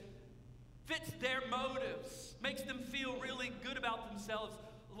that just fits their motives, makes them feel really good about themselves.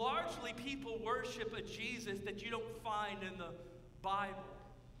 Largely, people worship a Jesus that you don't find in the Bible.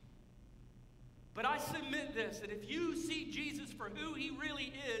 But I submit this, that if you see Jesus for who he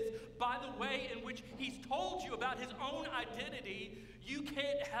really is, by the way in which he's told you about his own identity, you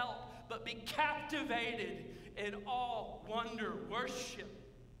can't help but be captivated in awe, wonder, worship.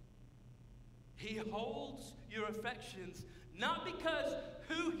 He holds your affections, not because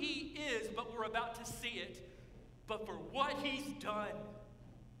who he is, but we're about to see it, but for what he's done.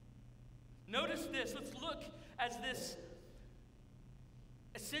 Notice this. Let's look as this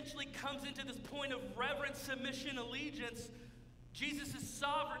essentially comes into this point of reverent submission, allegiance. Jesus'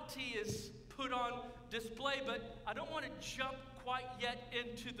 sovereignty is put on display, but I don't want to jump quite yet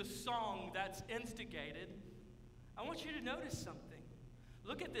into the song that's instigated. I want you to notice something.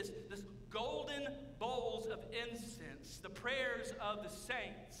 Look at this golden bowls of incense, the prayers of the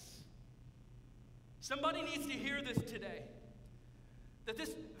saints. Somebody needs to hear this today. That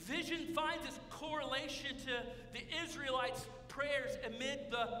this vision finds its correlation to the Israelites' prayers amid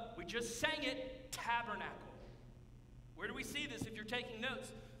the, we just sang it, tabernacle. Where do we see this if you're taking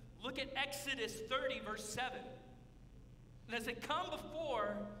notes? Look at Exodus 30, verse 7. And as they come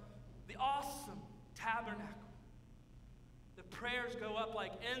before the awesome tabernacle, the prayers go up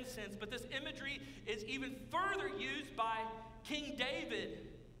like incense, but this imagery is even further used by King David.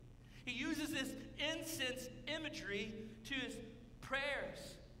 He uses this incense imagery to his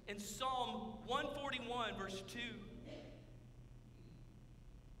prayers in Psalm 141, verse 2.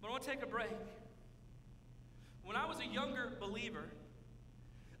 But I want to take a break. When I was a younger believer,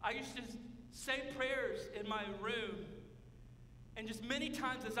 I used to say prayers in my room, and just many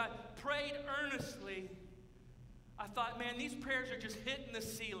times as I prayed earnestly, I thought, man, these prayers are just hitting the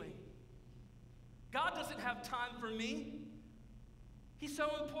ceiling. God doesn't have time for me. He's so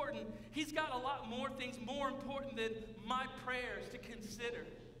important. He's got a lot more things more important than my prayers to consider.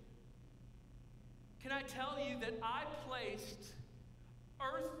 Can I tell you that I placed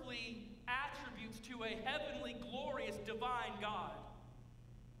earthly attributes to a heavenly, glorious, divine God?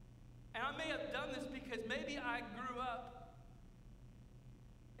 And I may have done this because maybe I grew up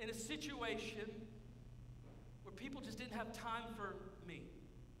in a situation where people just didn't have time for me.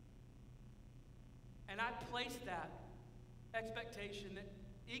 And I placed that expectation that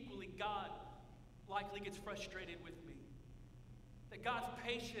equally God likely gets frustrated with me. That God's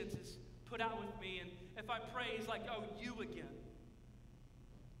patience is put out with me, and if I pray, He's like, oh, you again.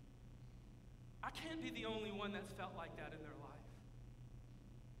 I can't be the only one that's felt like that in their life.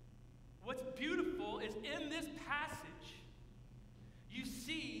 What's beautiful is in this passage, you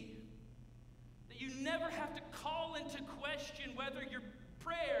see that you never have to call into question whether your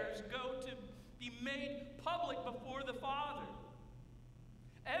prayers go to be made public before the Father.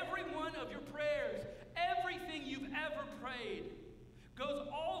 Every one of your prayers, everything you've ever prayed, goes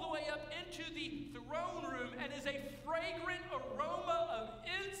all the way up into the throne room and is a fragrant aroma of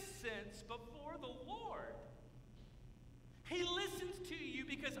incense before the Lord. He listens to you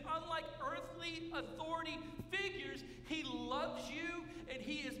because unlike earthly authority figures, He loves you and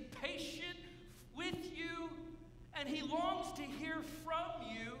He is patient with you and He longs to hear from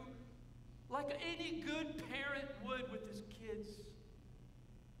you like any good parent would with his kids.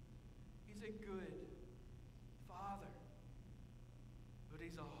 He's a good Father, but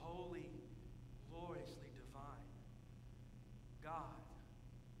He's a holy, gloriously divine God.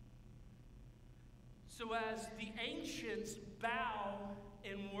 So as the ancients bow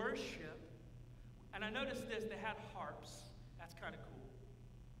in worship, and I noticed this, they had harps. That's kind of cool.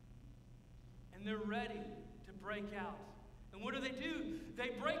 And they're ready to break out. And what do? They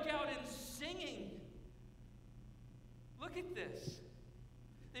break out in singing. Look at this.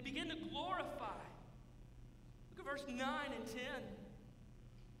 They begin to glorify. Look at verse 9 and 10.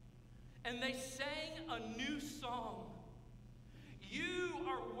 And they sang a new song. You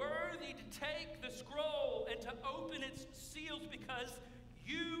are worthy to take the scroll and to open its seals because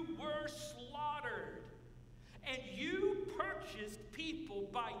you were slaughtered. And you purchased people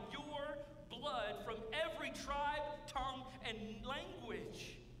by your blood from every tribe, tongue, and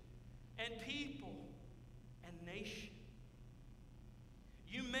language, and people, and nation.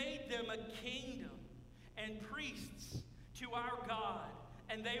 You made them a kingdom and priests to our God,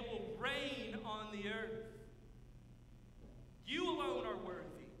 and they will reign on the earth. You alone are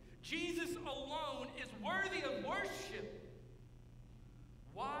worthy. Jesus alone is worthy of worship.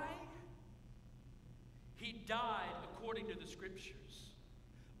 Why? He died according to the Scriptures,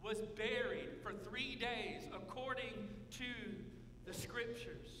 was buried for 3 days according to the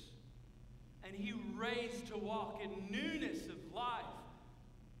Scriptures, and He raised to walk in newness of life,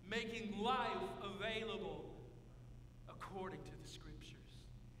 making life available according to the Scriptures.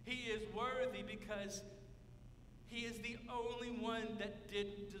 He is worthy because He is the only one that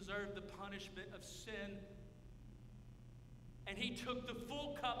didn't deserve the punishment of sin. And He took the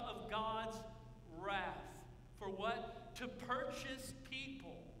full cup of God's wrath. For what? To purchase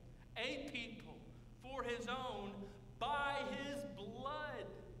people, a people, for His own by His blood.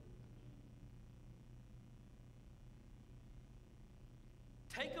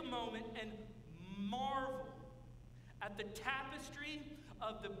 Take a moment and marvel at the tapestry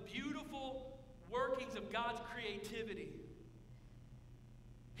of the beautiful workings of God's creativity.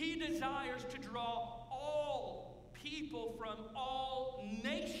 He desires to draw all people from all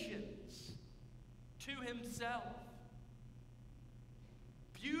nations to Himself.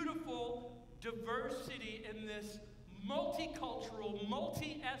 Beautiful diversity in this multicultural,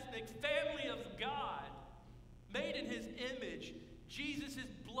 multi-ethnic family of God, made in His image. Jesus'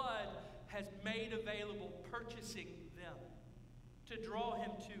 blood has made available, purchasing them to draw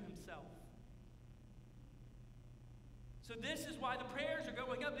him to Himself. So this is why the prayers are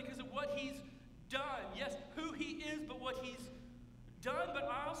going up, because of what He's done. Yes, who He is, but what He's done. But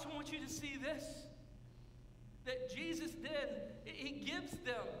I also want you to see this, that Jesus did. He gives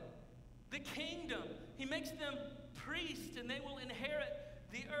them the kingdom. He makes them priests, and they will inherit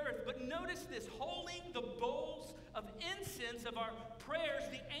the earth. But notice this, holding the bowls of incense of our prayers,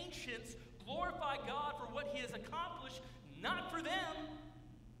 the ancients glorify God for what He has accomplished, not for them,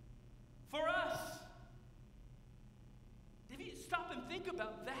 for us. If you stop and think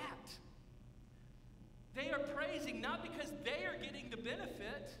about that, they are praising not because they are getting the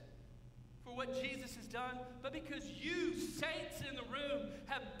benefit for what Jesus has done, but because you, saints in the room,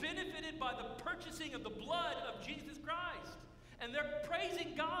 have benefited by the purchasing of the blood of Jesus Christ. And they're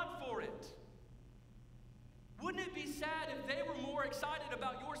praising God for it. Wouldn't it be sad if they were more excited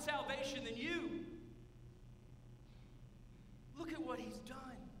about your salvation than you? Look at what He's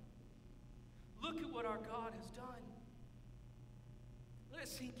done. Look at what our God has done. Let it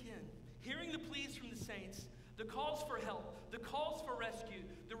sink in. Hearing the pleas from the saints, the calls for help, the calls for rescue,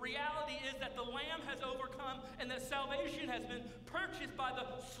 the reality is that the Lamb has overcome and that salvation has been purchased by the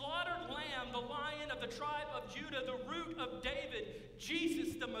slaughtered Lamb, the Lion of the tribe of Judah, the root of David,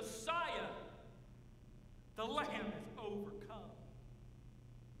 Jesus the Messiah. The Lamb is overcome.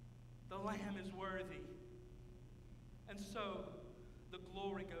 The Lamb is worthy. And so the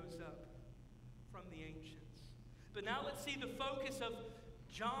glory goes up from the ancients. But now let's see the focus of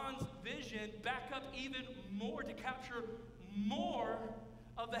John's vision back up even more to capture more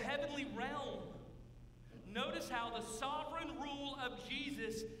of the heavenly realm. Notice how the sovereign rule of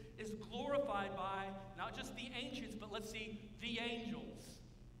Jesus is glorified by not just the ancients, but let's see the angels.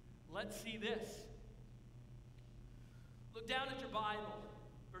 Let's see this. Look down at your Bible,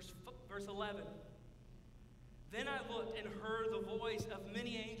 verse 11. Then I looked and heard the voice of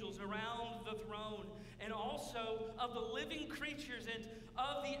many angels around the throne, and also of the living creatures and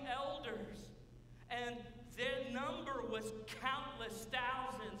of the elders. And their number was countless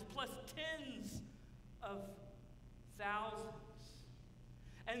thousands, plus tens of thousands.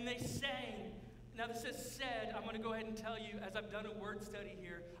 And they sang. Now this is said, I'm going to go ahead and tell you, as I've done a word study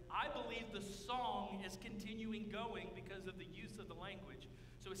here, I believe the song is continuing going because of the use of the language.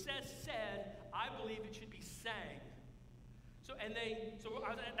 So it says said, I believe it should be sang. So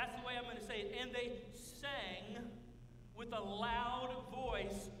that's the way I'm going to say it. And they sang with a loud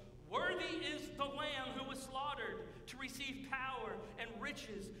voice, "Worthy is the Lamb who was slaughtered to receive power and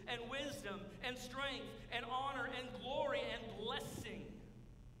riches and wisdom and strength and honor and glory and blessing."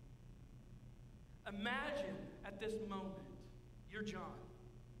 Imagine at this moment, you're John,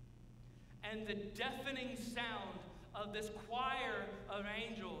 and the deafening sound of this choir of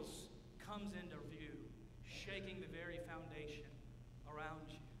angels comes into view, shaking the very foundation around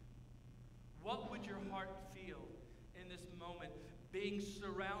you. What would your heart feel in this moment, being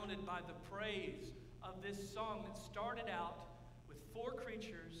surrounded by the praise of this song that started out with 4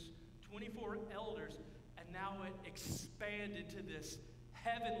 creatures, 24 elders, and now it expanded to this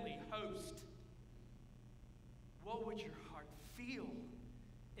heavenly host? What would your heart feel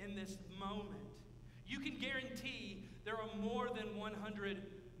in this moment? You can guarantee there are more than 100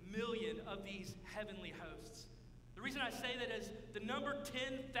 million of these heavenly hosts. The reason I say that is the number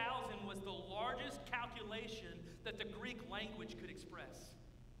 10,000 was the largest calculation that the Greek language could express.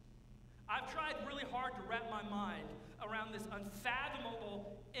 I've tried really hard to wrap my mind around this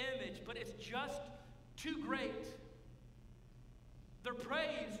unfathomable image, but it's just too great. Their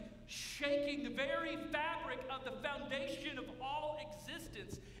praise shaking the very fabric of the foundation of all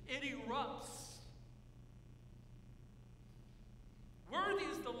existence. It erupts. Worthy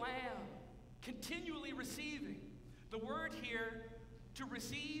is the Lamb, continually receiving. The word here, to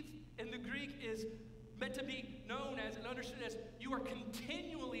receive, in the Greek is meant to be known as and understood as you are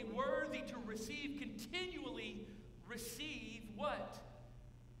continually worthy to receive, continually receive what?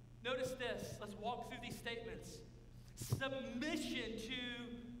 Notice this. Let's walk through these statements. Submission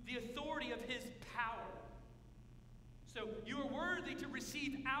to the authority of his power. So you are worthy to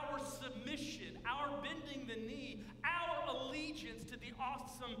receive our submission, our bending the knee, our allegiance to the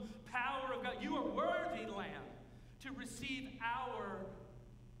awesome power of God. You are worthy, Lamb, to receive our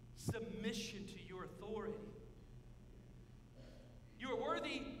submission to your authority. You are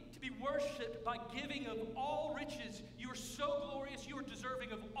worthy to be worshiped by giving of all riches. You are so glorious, you are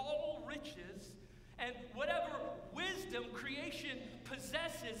deserving of all riches. And whatever wisdom creation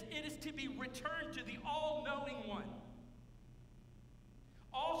possesses, it is to be returned to the all-knowing one.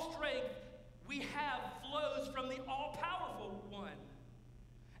 All strength we have flows from the all-powerful one.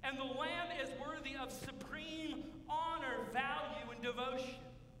 And the Lamb is worthy of supreme honor, value, and devotion.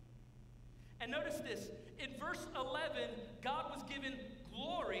 And notice this. In verse 11, God was given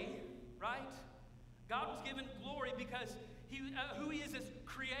glory, right? God was given glory because who he is as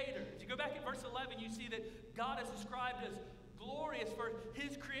creator. If you go back at verse 11, you see that God is described as glorious for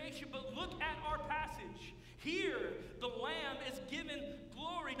his creation. But look at our passage. Here, the Lamb is given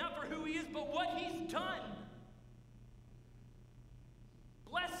glory, not for who he is, but what he's done.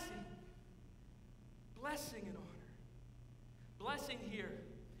 Blessing. Blessing and honor. Blessing here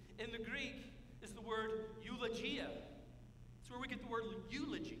in the Greek is the word eulogia. It's where we get the word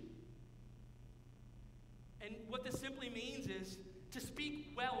eulogy. And what this simply means is to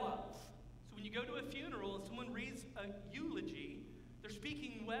speak well of. So when you go to a funeral and someone reads a eulogy, they're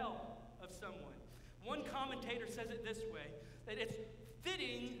speaking well of someone. One commentator says it this way, that it's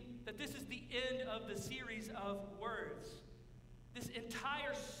fitting that this is the end of the series of words. This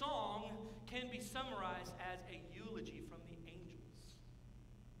entire song can be summarized as a eulogy from the angels.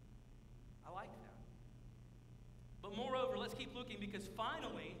 I like that. But moreover, let's keep looking because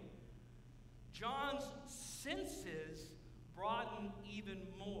finally, John's senses broaden even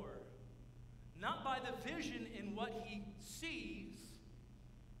more. Not by the vision in what he sees,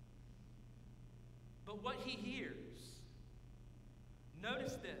 but what he hears.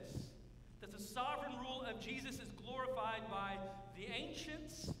 Notice this, that the sovereign rule of Jesus is glorified by the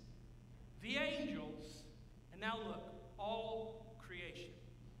ancients, the angels, and now look, all creation.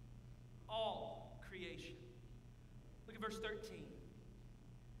 All creation. Look at verse 13.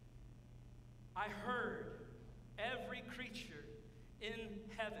 I heard every creature in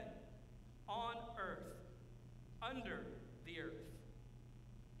heaven, on earth, under the earth,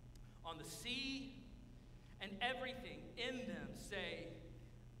 on the sea, and everything in them say,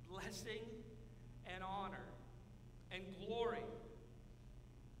 blessing and honor and glory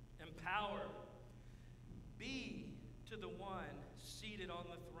and power be to the one seated on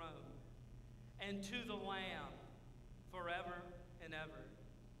the throne and to the Lamb forever and ever.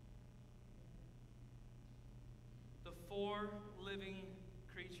 The four living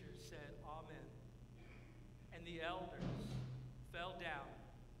creatures said, Amen. And the elders fell down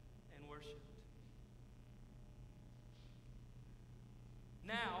and worshiped.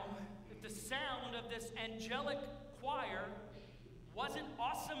 Now, if the sound of this angelic choir wasn't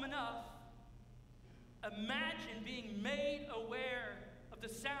awesome enough, imagine being made aware of the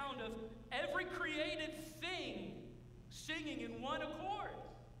sound of every created thing singing in one accord,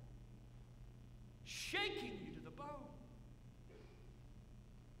 shaking you to the bone.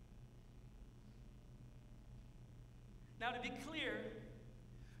 Now, to be clear,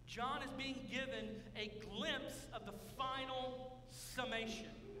 John is being given a glimpse of the final summation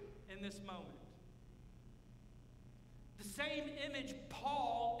in this moment. The same image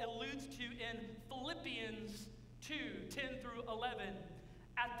Paul alludes to in Philippians 2, 10 through 11.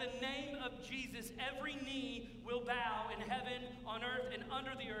 At the name of Jesus, every knee will bow in heaven, on earth, and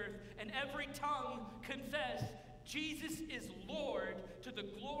under the earth, and every tongue confess Jesus is Lord, to the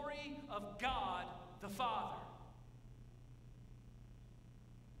glory of God the Father.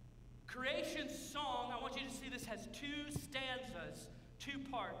 Creation's song, I want you to see this, has two stanzas, two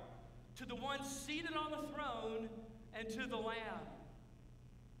parts. To the one seated on the throne and to the Lamb.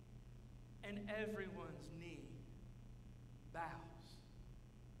 And everyone's knee bows.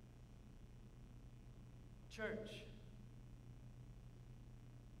 Church,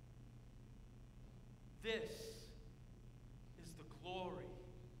 this is the glory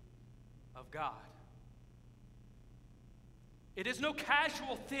of God. It is no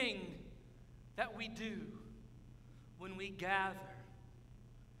casual thing that we do when we gather.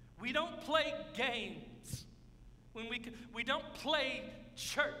 We don't play games. We don't play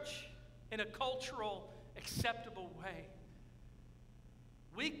church in a cultural, acceptable way.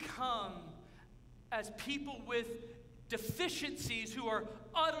 We come as people with deficiencies who are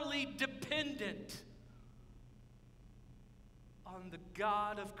utterly dependent on the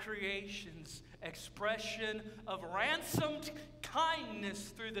God of creation's expression of ransomed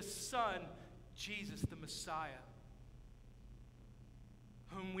kindness through the Son, Jesus the Messiah,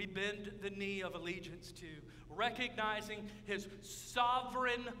 whom we bend the knee of allegiance to, recognizing his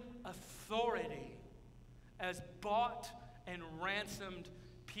sovereign authority as bought and ransomed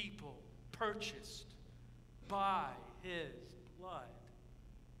people, purchased by his blood.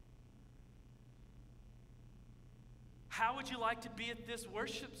 How would you like to be at this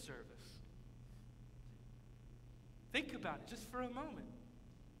worship service? Think about it just for a moment.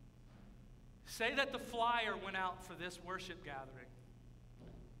 Say that the flyer went out for this worship gathering.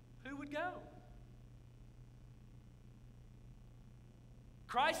 Who would go?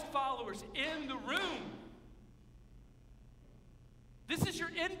 Christ followers in the room. This is your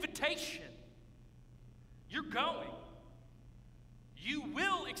invitation. You're going. You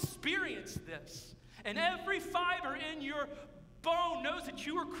will experience this. And every fiber in your bone knows that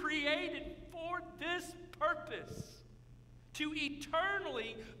you were created for this purpose. To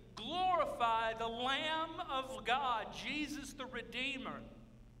eternally glorify the Lamb of God, Jesus the Redeemer.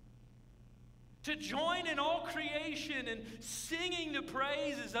 To join in all creation in singing the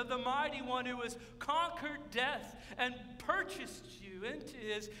praises of the mighty one who has conquered death and purchased you into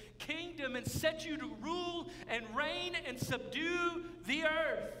his kingdom and set you to rule and reign and subdue the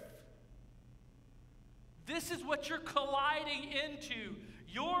earth. This is what you're colliding into.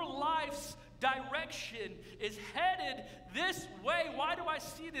 Your life's direction is headed this way. Why do I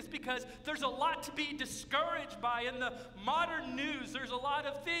see this? Because there's a lot to be discouraged by in the modern news. There's a lot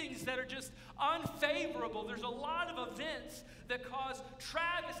of things that are just unfavorable. There's a lot of events that cause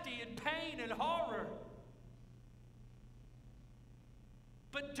travesty and pain and horror.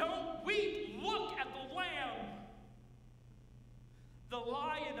 But don't weep. Look at the Lamb. The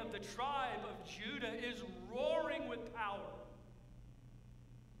Lion of the tribe of Judah is roaring with power.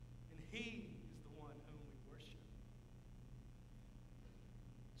 And he is the one whom we worship.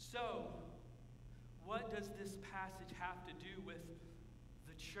 So, what does this passage have to do with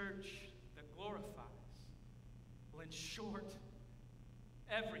the church that glorifies? Well, in short,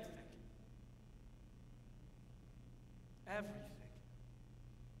 everything. Everything.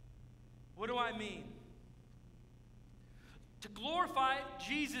 What do I mean? To glorify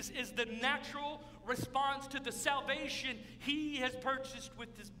Jesus is the natural response to the salvation He has purchased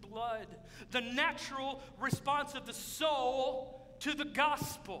with His blood. The natural response of the soul to the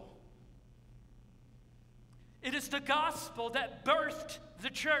gospel. It is the gospel that birthed the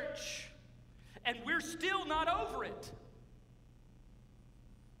church, and we're still not over it.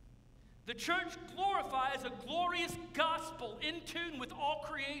 The church glorifies a glorious gospel in tune with all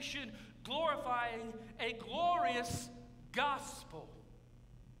creation, glorifying a glorious gospel.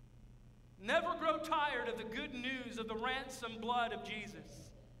 Never grow tired of the good news of the ransom blood of Jesus.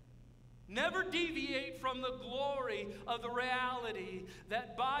 Never deviate from the glory of the reality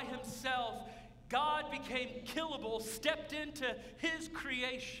that by Himself God became killable, stepped into His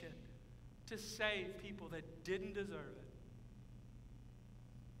creation to save people that didn't deserve it.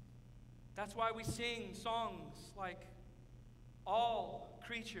 That's why we sing songs like all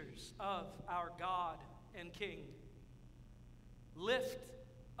creatures of our God and King. Lift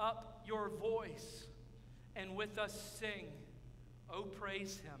up your voice and with us sing, oh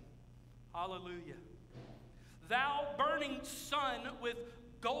praise Him, hallelujah. Thou burning sun with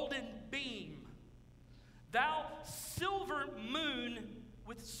golden beam, thou silver moon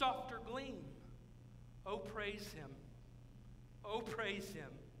with softer gleam, oh praise Him, oh praise Him,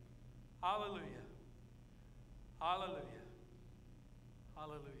 hallelujah, hallelujah,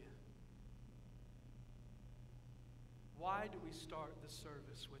 hallelujah. Why do we start the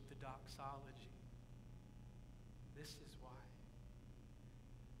service with the doxology? This is why.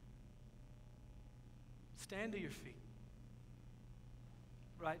 Stand to your feet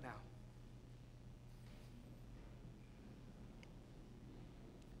right now.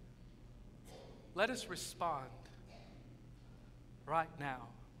 Let us respond right now.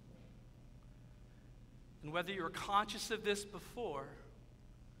 And whether you're conscious of this before,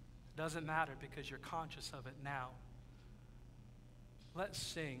 doesn't matter because you're conscious of it now. Let's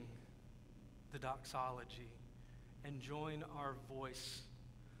sing the doxology and join our voice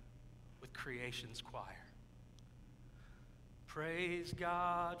with creation's choir. Praise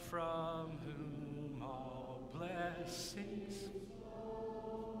God from whom all blessings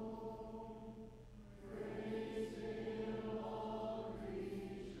flow. Praise Him, all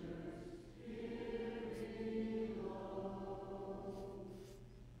creatures here below.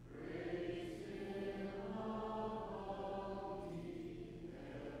 Praise Him above the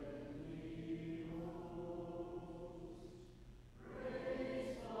heavenly host.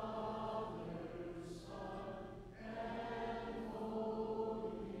 Praise Father, Son, and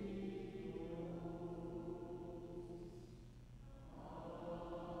Holy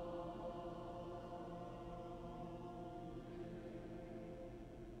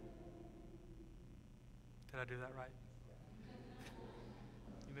Did I do that right?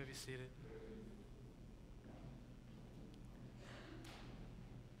 You may be seated.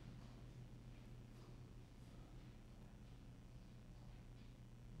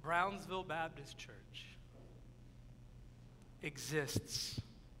 Brownsville Baptist Church exists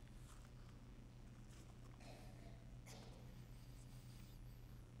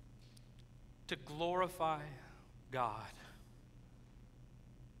to glorify God.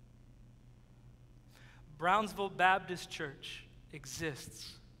 Brownsville Baptist Church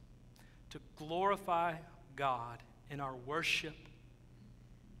exists to glorify God in our worship,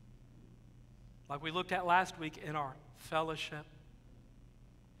 like we looked at last week, in our fellowship,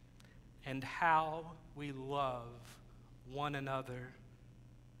 and how we love one another,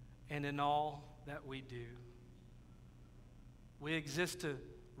 and in all that we do. We exist to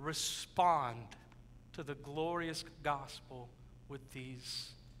respond to the glorious gospel with these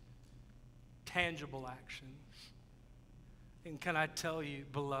tangible actions. And can I tell you,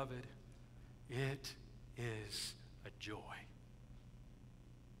 beloved, it is a joy.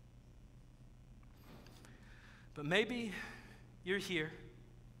 But maybe you're here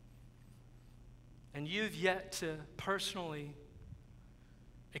and you've yet to personally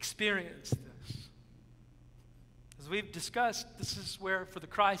experience this. As we've discussed, this is where, for the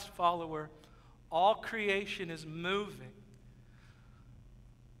Christ follower, all creation is moving.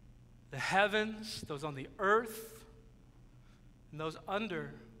 The heavens, those on the earth, and those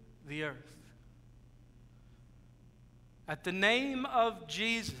under the earth. At the name of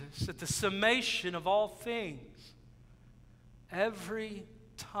Jesus, at the summation of all things, every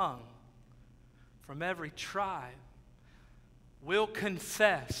tongue from every tribe will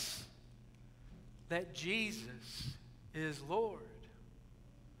confess that Jesus is Lord.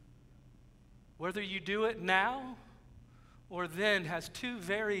 whether you do it now or then, has two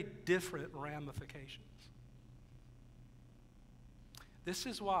very different ramifications. This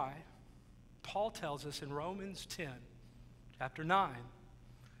is why Paul tells us in Romans 10, chapter 9,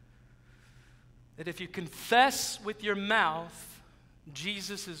 that if you confess with your mouth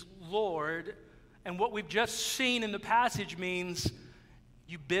Jesus is Lord, and what we've just seen in the passage means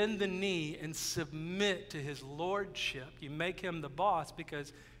you bend the knee and submit to his lordship. You make him the boss,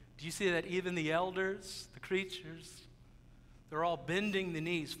 because do you see that even the elders, the creatures, they're all bending the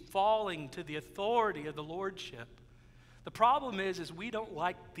knees, falling to the authority of the lordship. The problem is we don't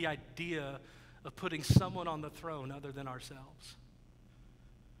like the idea of putting someone on the throne other than ourselves.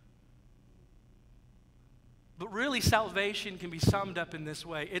 But really, salvation can be summed up in this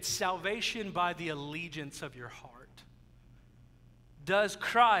way. It's salvation by the allegiance of your heart. Does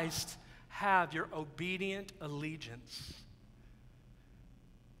Christ have your obedient allegiance?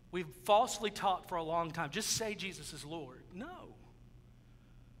 We've falsely taught for a long time, just say Jesus is Lord. No.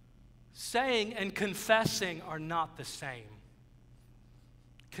 Saying and confessing are not the same.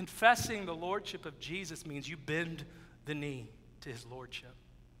 Confessing the lordship of Jesus means you bend the knee to his lordship.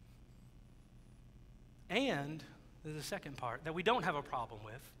 And there's a second part that we don't have a problem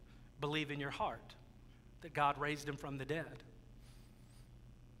with. Believe in your heart that God raised him from the dead.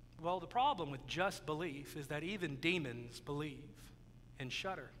 Well, the problem with just belief is that even demons believe and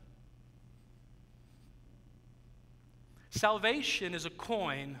shudder. Salvation is a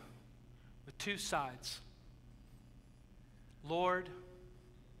coin with two sides. Lord,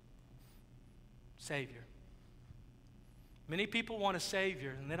 Savior. Many people want a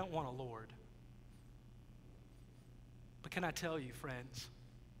Savior and they don't want a Lord. But can I tell you, friends,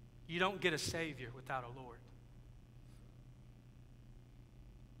 you don't get a Savior without a Lord.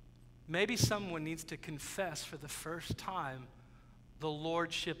 Maybe someone needs to confess for the first time the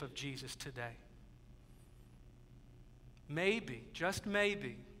lordship of Jesus today. Maybe, just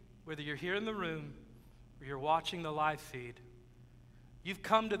maybe, whether you're here in the room or you're watching the live feed, you've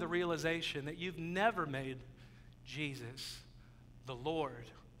come to the realization that you've never made Jesus the Lord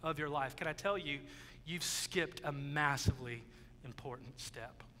of your life. Can I tell you, you've skipped a massively important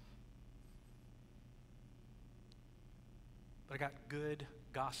step. But I got good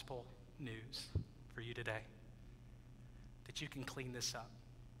gospel news for you today. That you can clean this up.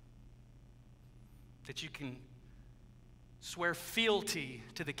 That you can swear fealty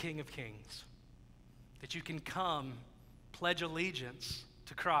to the King of Kings. That you can come pledge allegiance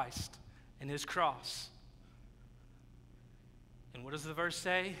to Christ and his cross. And what does the verse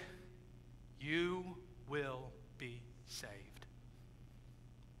say? You will be saved.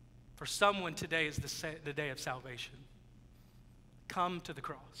 For someone, today is the day of salvation. Come to the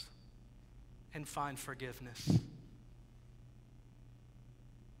cross and find forgiveness.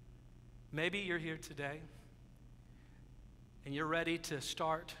 Maybe you're here today and you're ready to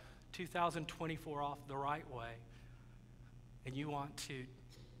start 2024 off the right way, and you want to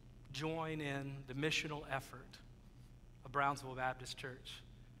join in the missional effort of Brownsville Baptist Church.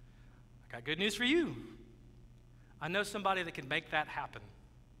 I got good news for you. I know somebody that can make that happen.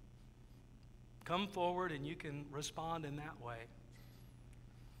 Come forward and you can respond in that way.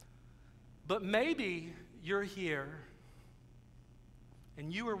 But maybe you're here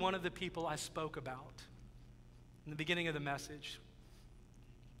and you were one of the people I spoke about in the beginning of the message.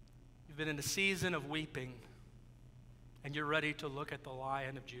 You've been in a season of weeping and you're ready to look at the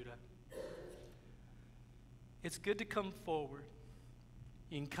Lion of Judah. It's good to come forward.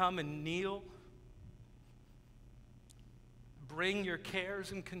 You can come and kneel. Bring your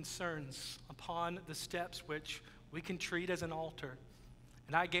cares and concerns upon the steps which we can treat as an altar.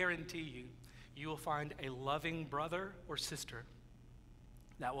 And I guarantee you, you will find a loving brother or sister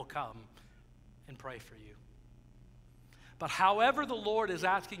that will come and pray for you. But however the Lord is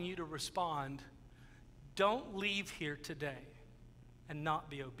asking you to respond, don't leave here today and not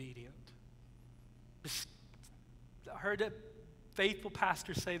be obedient. I heard a faithful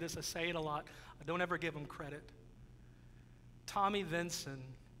pastor say this. I say it a lot. I don't ever give him credit. Tommy Vinson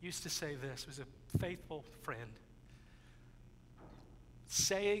used to say this. He was a faithful friend.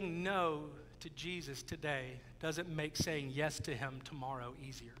 Saying no to Jesus today doesn't make saying yes to him tomorrow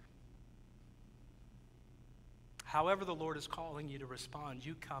easier. However the Lord is calling you to respond,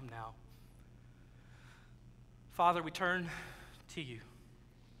 you come now. Father, we turn to you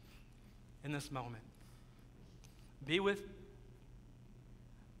in this moment. Be with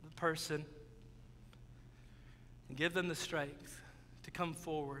the person and give them the strength to come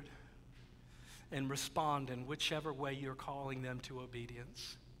forward and respond in whichever way you're calling them to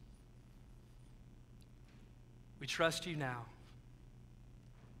obedience. We trust you now.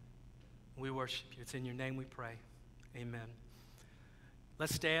 We worship you. It's in your name we pray. Amen.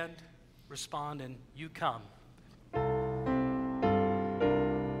 Let's stand, respond, and you come.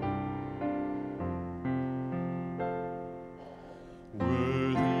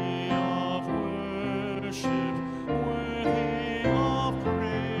 Worthy of worship, worthy of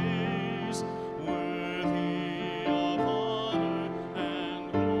praise, worthy of honor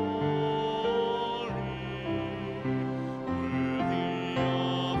and glory, worthy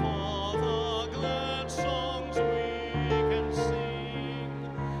of all the glad songs we can sing,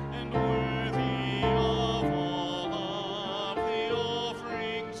 and worthy of all of the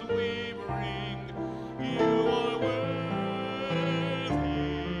offerings we bring. You are worthy.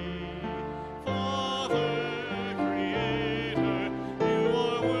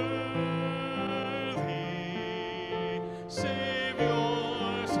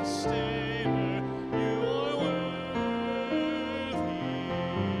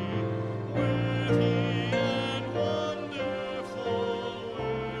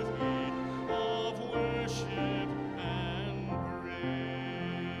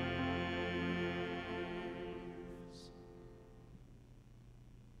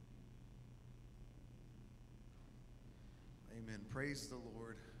 Amen. Praise the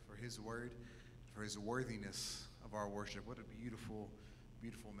Lord for his word, for his worthiness of our worship. What a beautiful,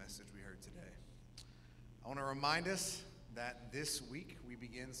 beautiful message we heard today. I want to remind us that this week we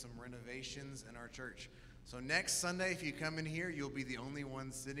begin some renovations in our church. So next Sunday, if you come in here, you'll be the only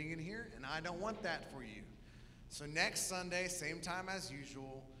one sitting in here, and I don't want that for you. So next Sunday, same time as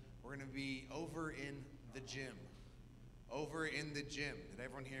usual, we're going to be over in the gym. Over in the gym. Did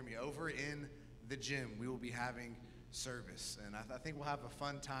everyone hear me? Over in the gym. We will be having service, and I think we'll have a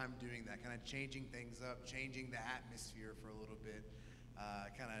fun time doing that, kind of changing things up, changing the atmosphere for a little bit,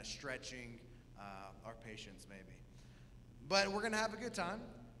 kind of stretching our patience maybe. But we're going to have a good time.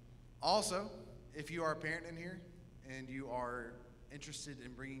 Also, if you are a parent in here and you are interested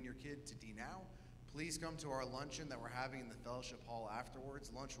in bringing your kid to D-Now, please come to our luncheon that we're having in the fellowship hall afterwards.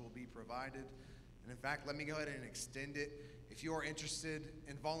 Lunch will be provided. And in fact, let me go ahead and extend it. If you are interested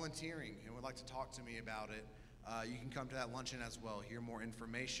in volunteering and would like to talk to me about it, you can come to that luncheon as well, hear more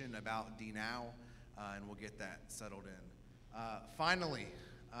information about D-Now, and we'll get that settled in. Finally,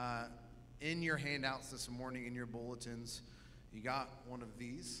 in your handouts this morning, in your bulletins, you got one of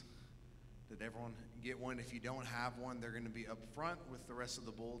these. Did everyone get one? If you don't have one, they're going to be up front with the rest of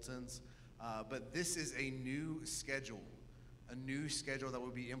the bulletins. But this is a new schedule that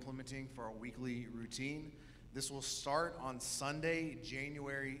we'll be implementing for our weekly routine. This will start on Sunday,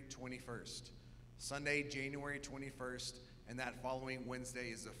 January 21st. Sunday, January 21st, and that following Wednesday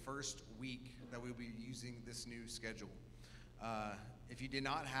is the first week that we'll be using this new schedule. If you did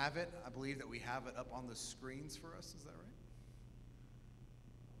not have it, I believe that we have it up on the screens for us. Is that right?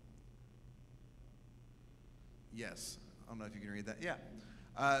 Yes. I don't know if you can read that. Yeah.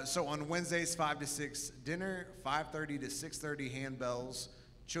 So on Wednesdays, 5 to 6, dinner, 5:30 to 6:30, handbells.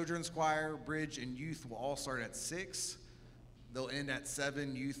 Children's choir, bridge, and youth will all start at 6. They'll end at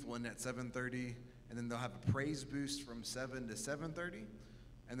 7. Youth will end at 7:30. And then they'll have a praise boost from 7 to 7:30.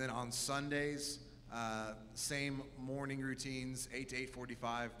 And then on Sundays, same morning routines, 8 to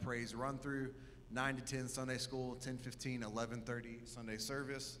 8:45, praise run through, 9 to 10 Sunday school, 10:15, 11:30 Sunday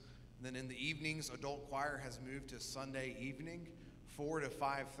service. And then in the evenings, adult choir has moved to Sunday evening, 4 to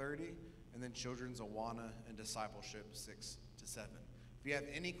 5:30. And then children's Awana and discipleship, 6 to 7. If you have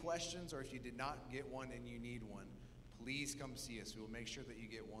any questions or if you did not get one and you need one, please come see us. We will make sure that you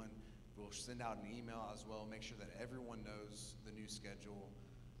get one. We'll send out an email as well, make sure that everyone knows the new schedule,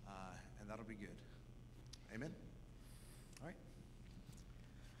 and that'll be good. Amen? All right.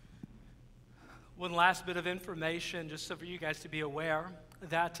 One last bit of information, just so for you guys to be aware,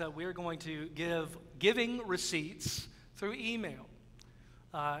 that we're going to give giving receipts through email.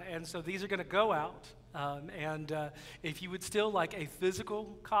 And so these are going to go out. And if you would still like a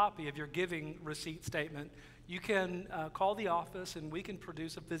physical copy of your giving receipt statement, you can call the office and we can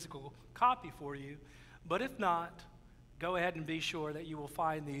produce a physical copy for you. But if not, go ahead and be sure that you will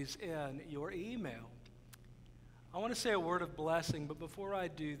find these in your email. I want to say a word of blessing, but before I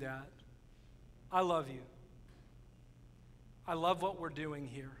do that, I love you. I love what we're doing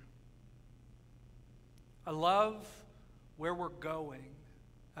here. I love where we're going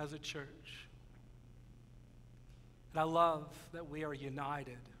as a church. And I love that we are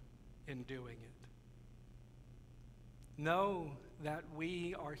united in doing it. Know that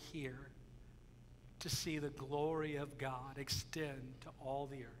we are here to see the glory of God extend to all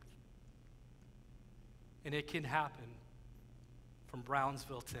the earth. And it can happen from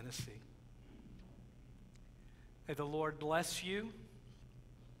Brownsville, Tennessee. May the Lord bless you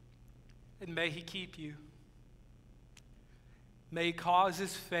And may he keep you. May he cause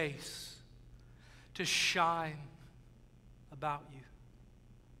his face to shine about you,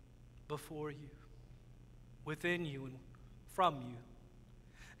 before you, within you, and from you.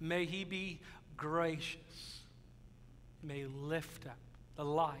 May he be gracious. May he lift up the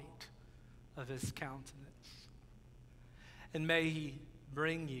light of his countenance. And may he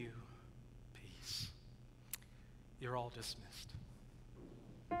bring you peace. You're all dismissed.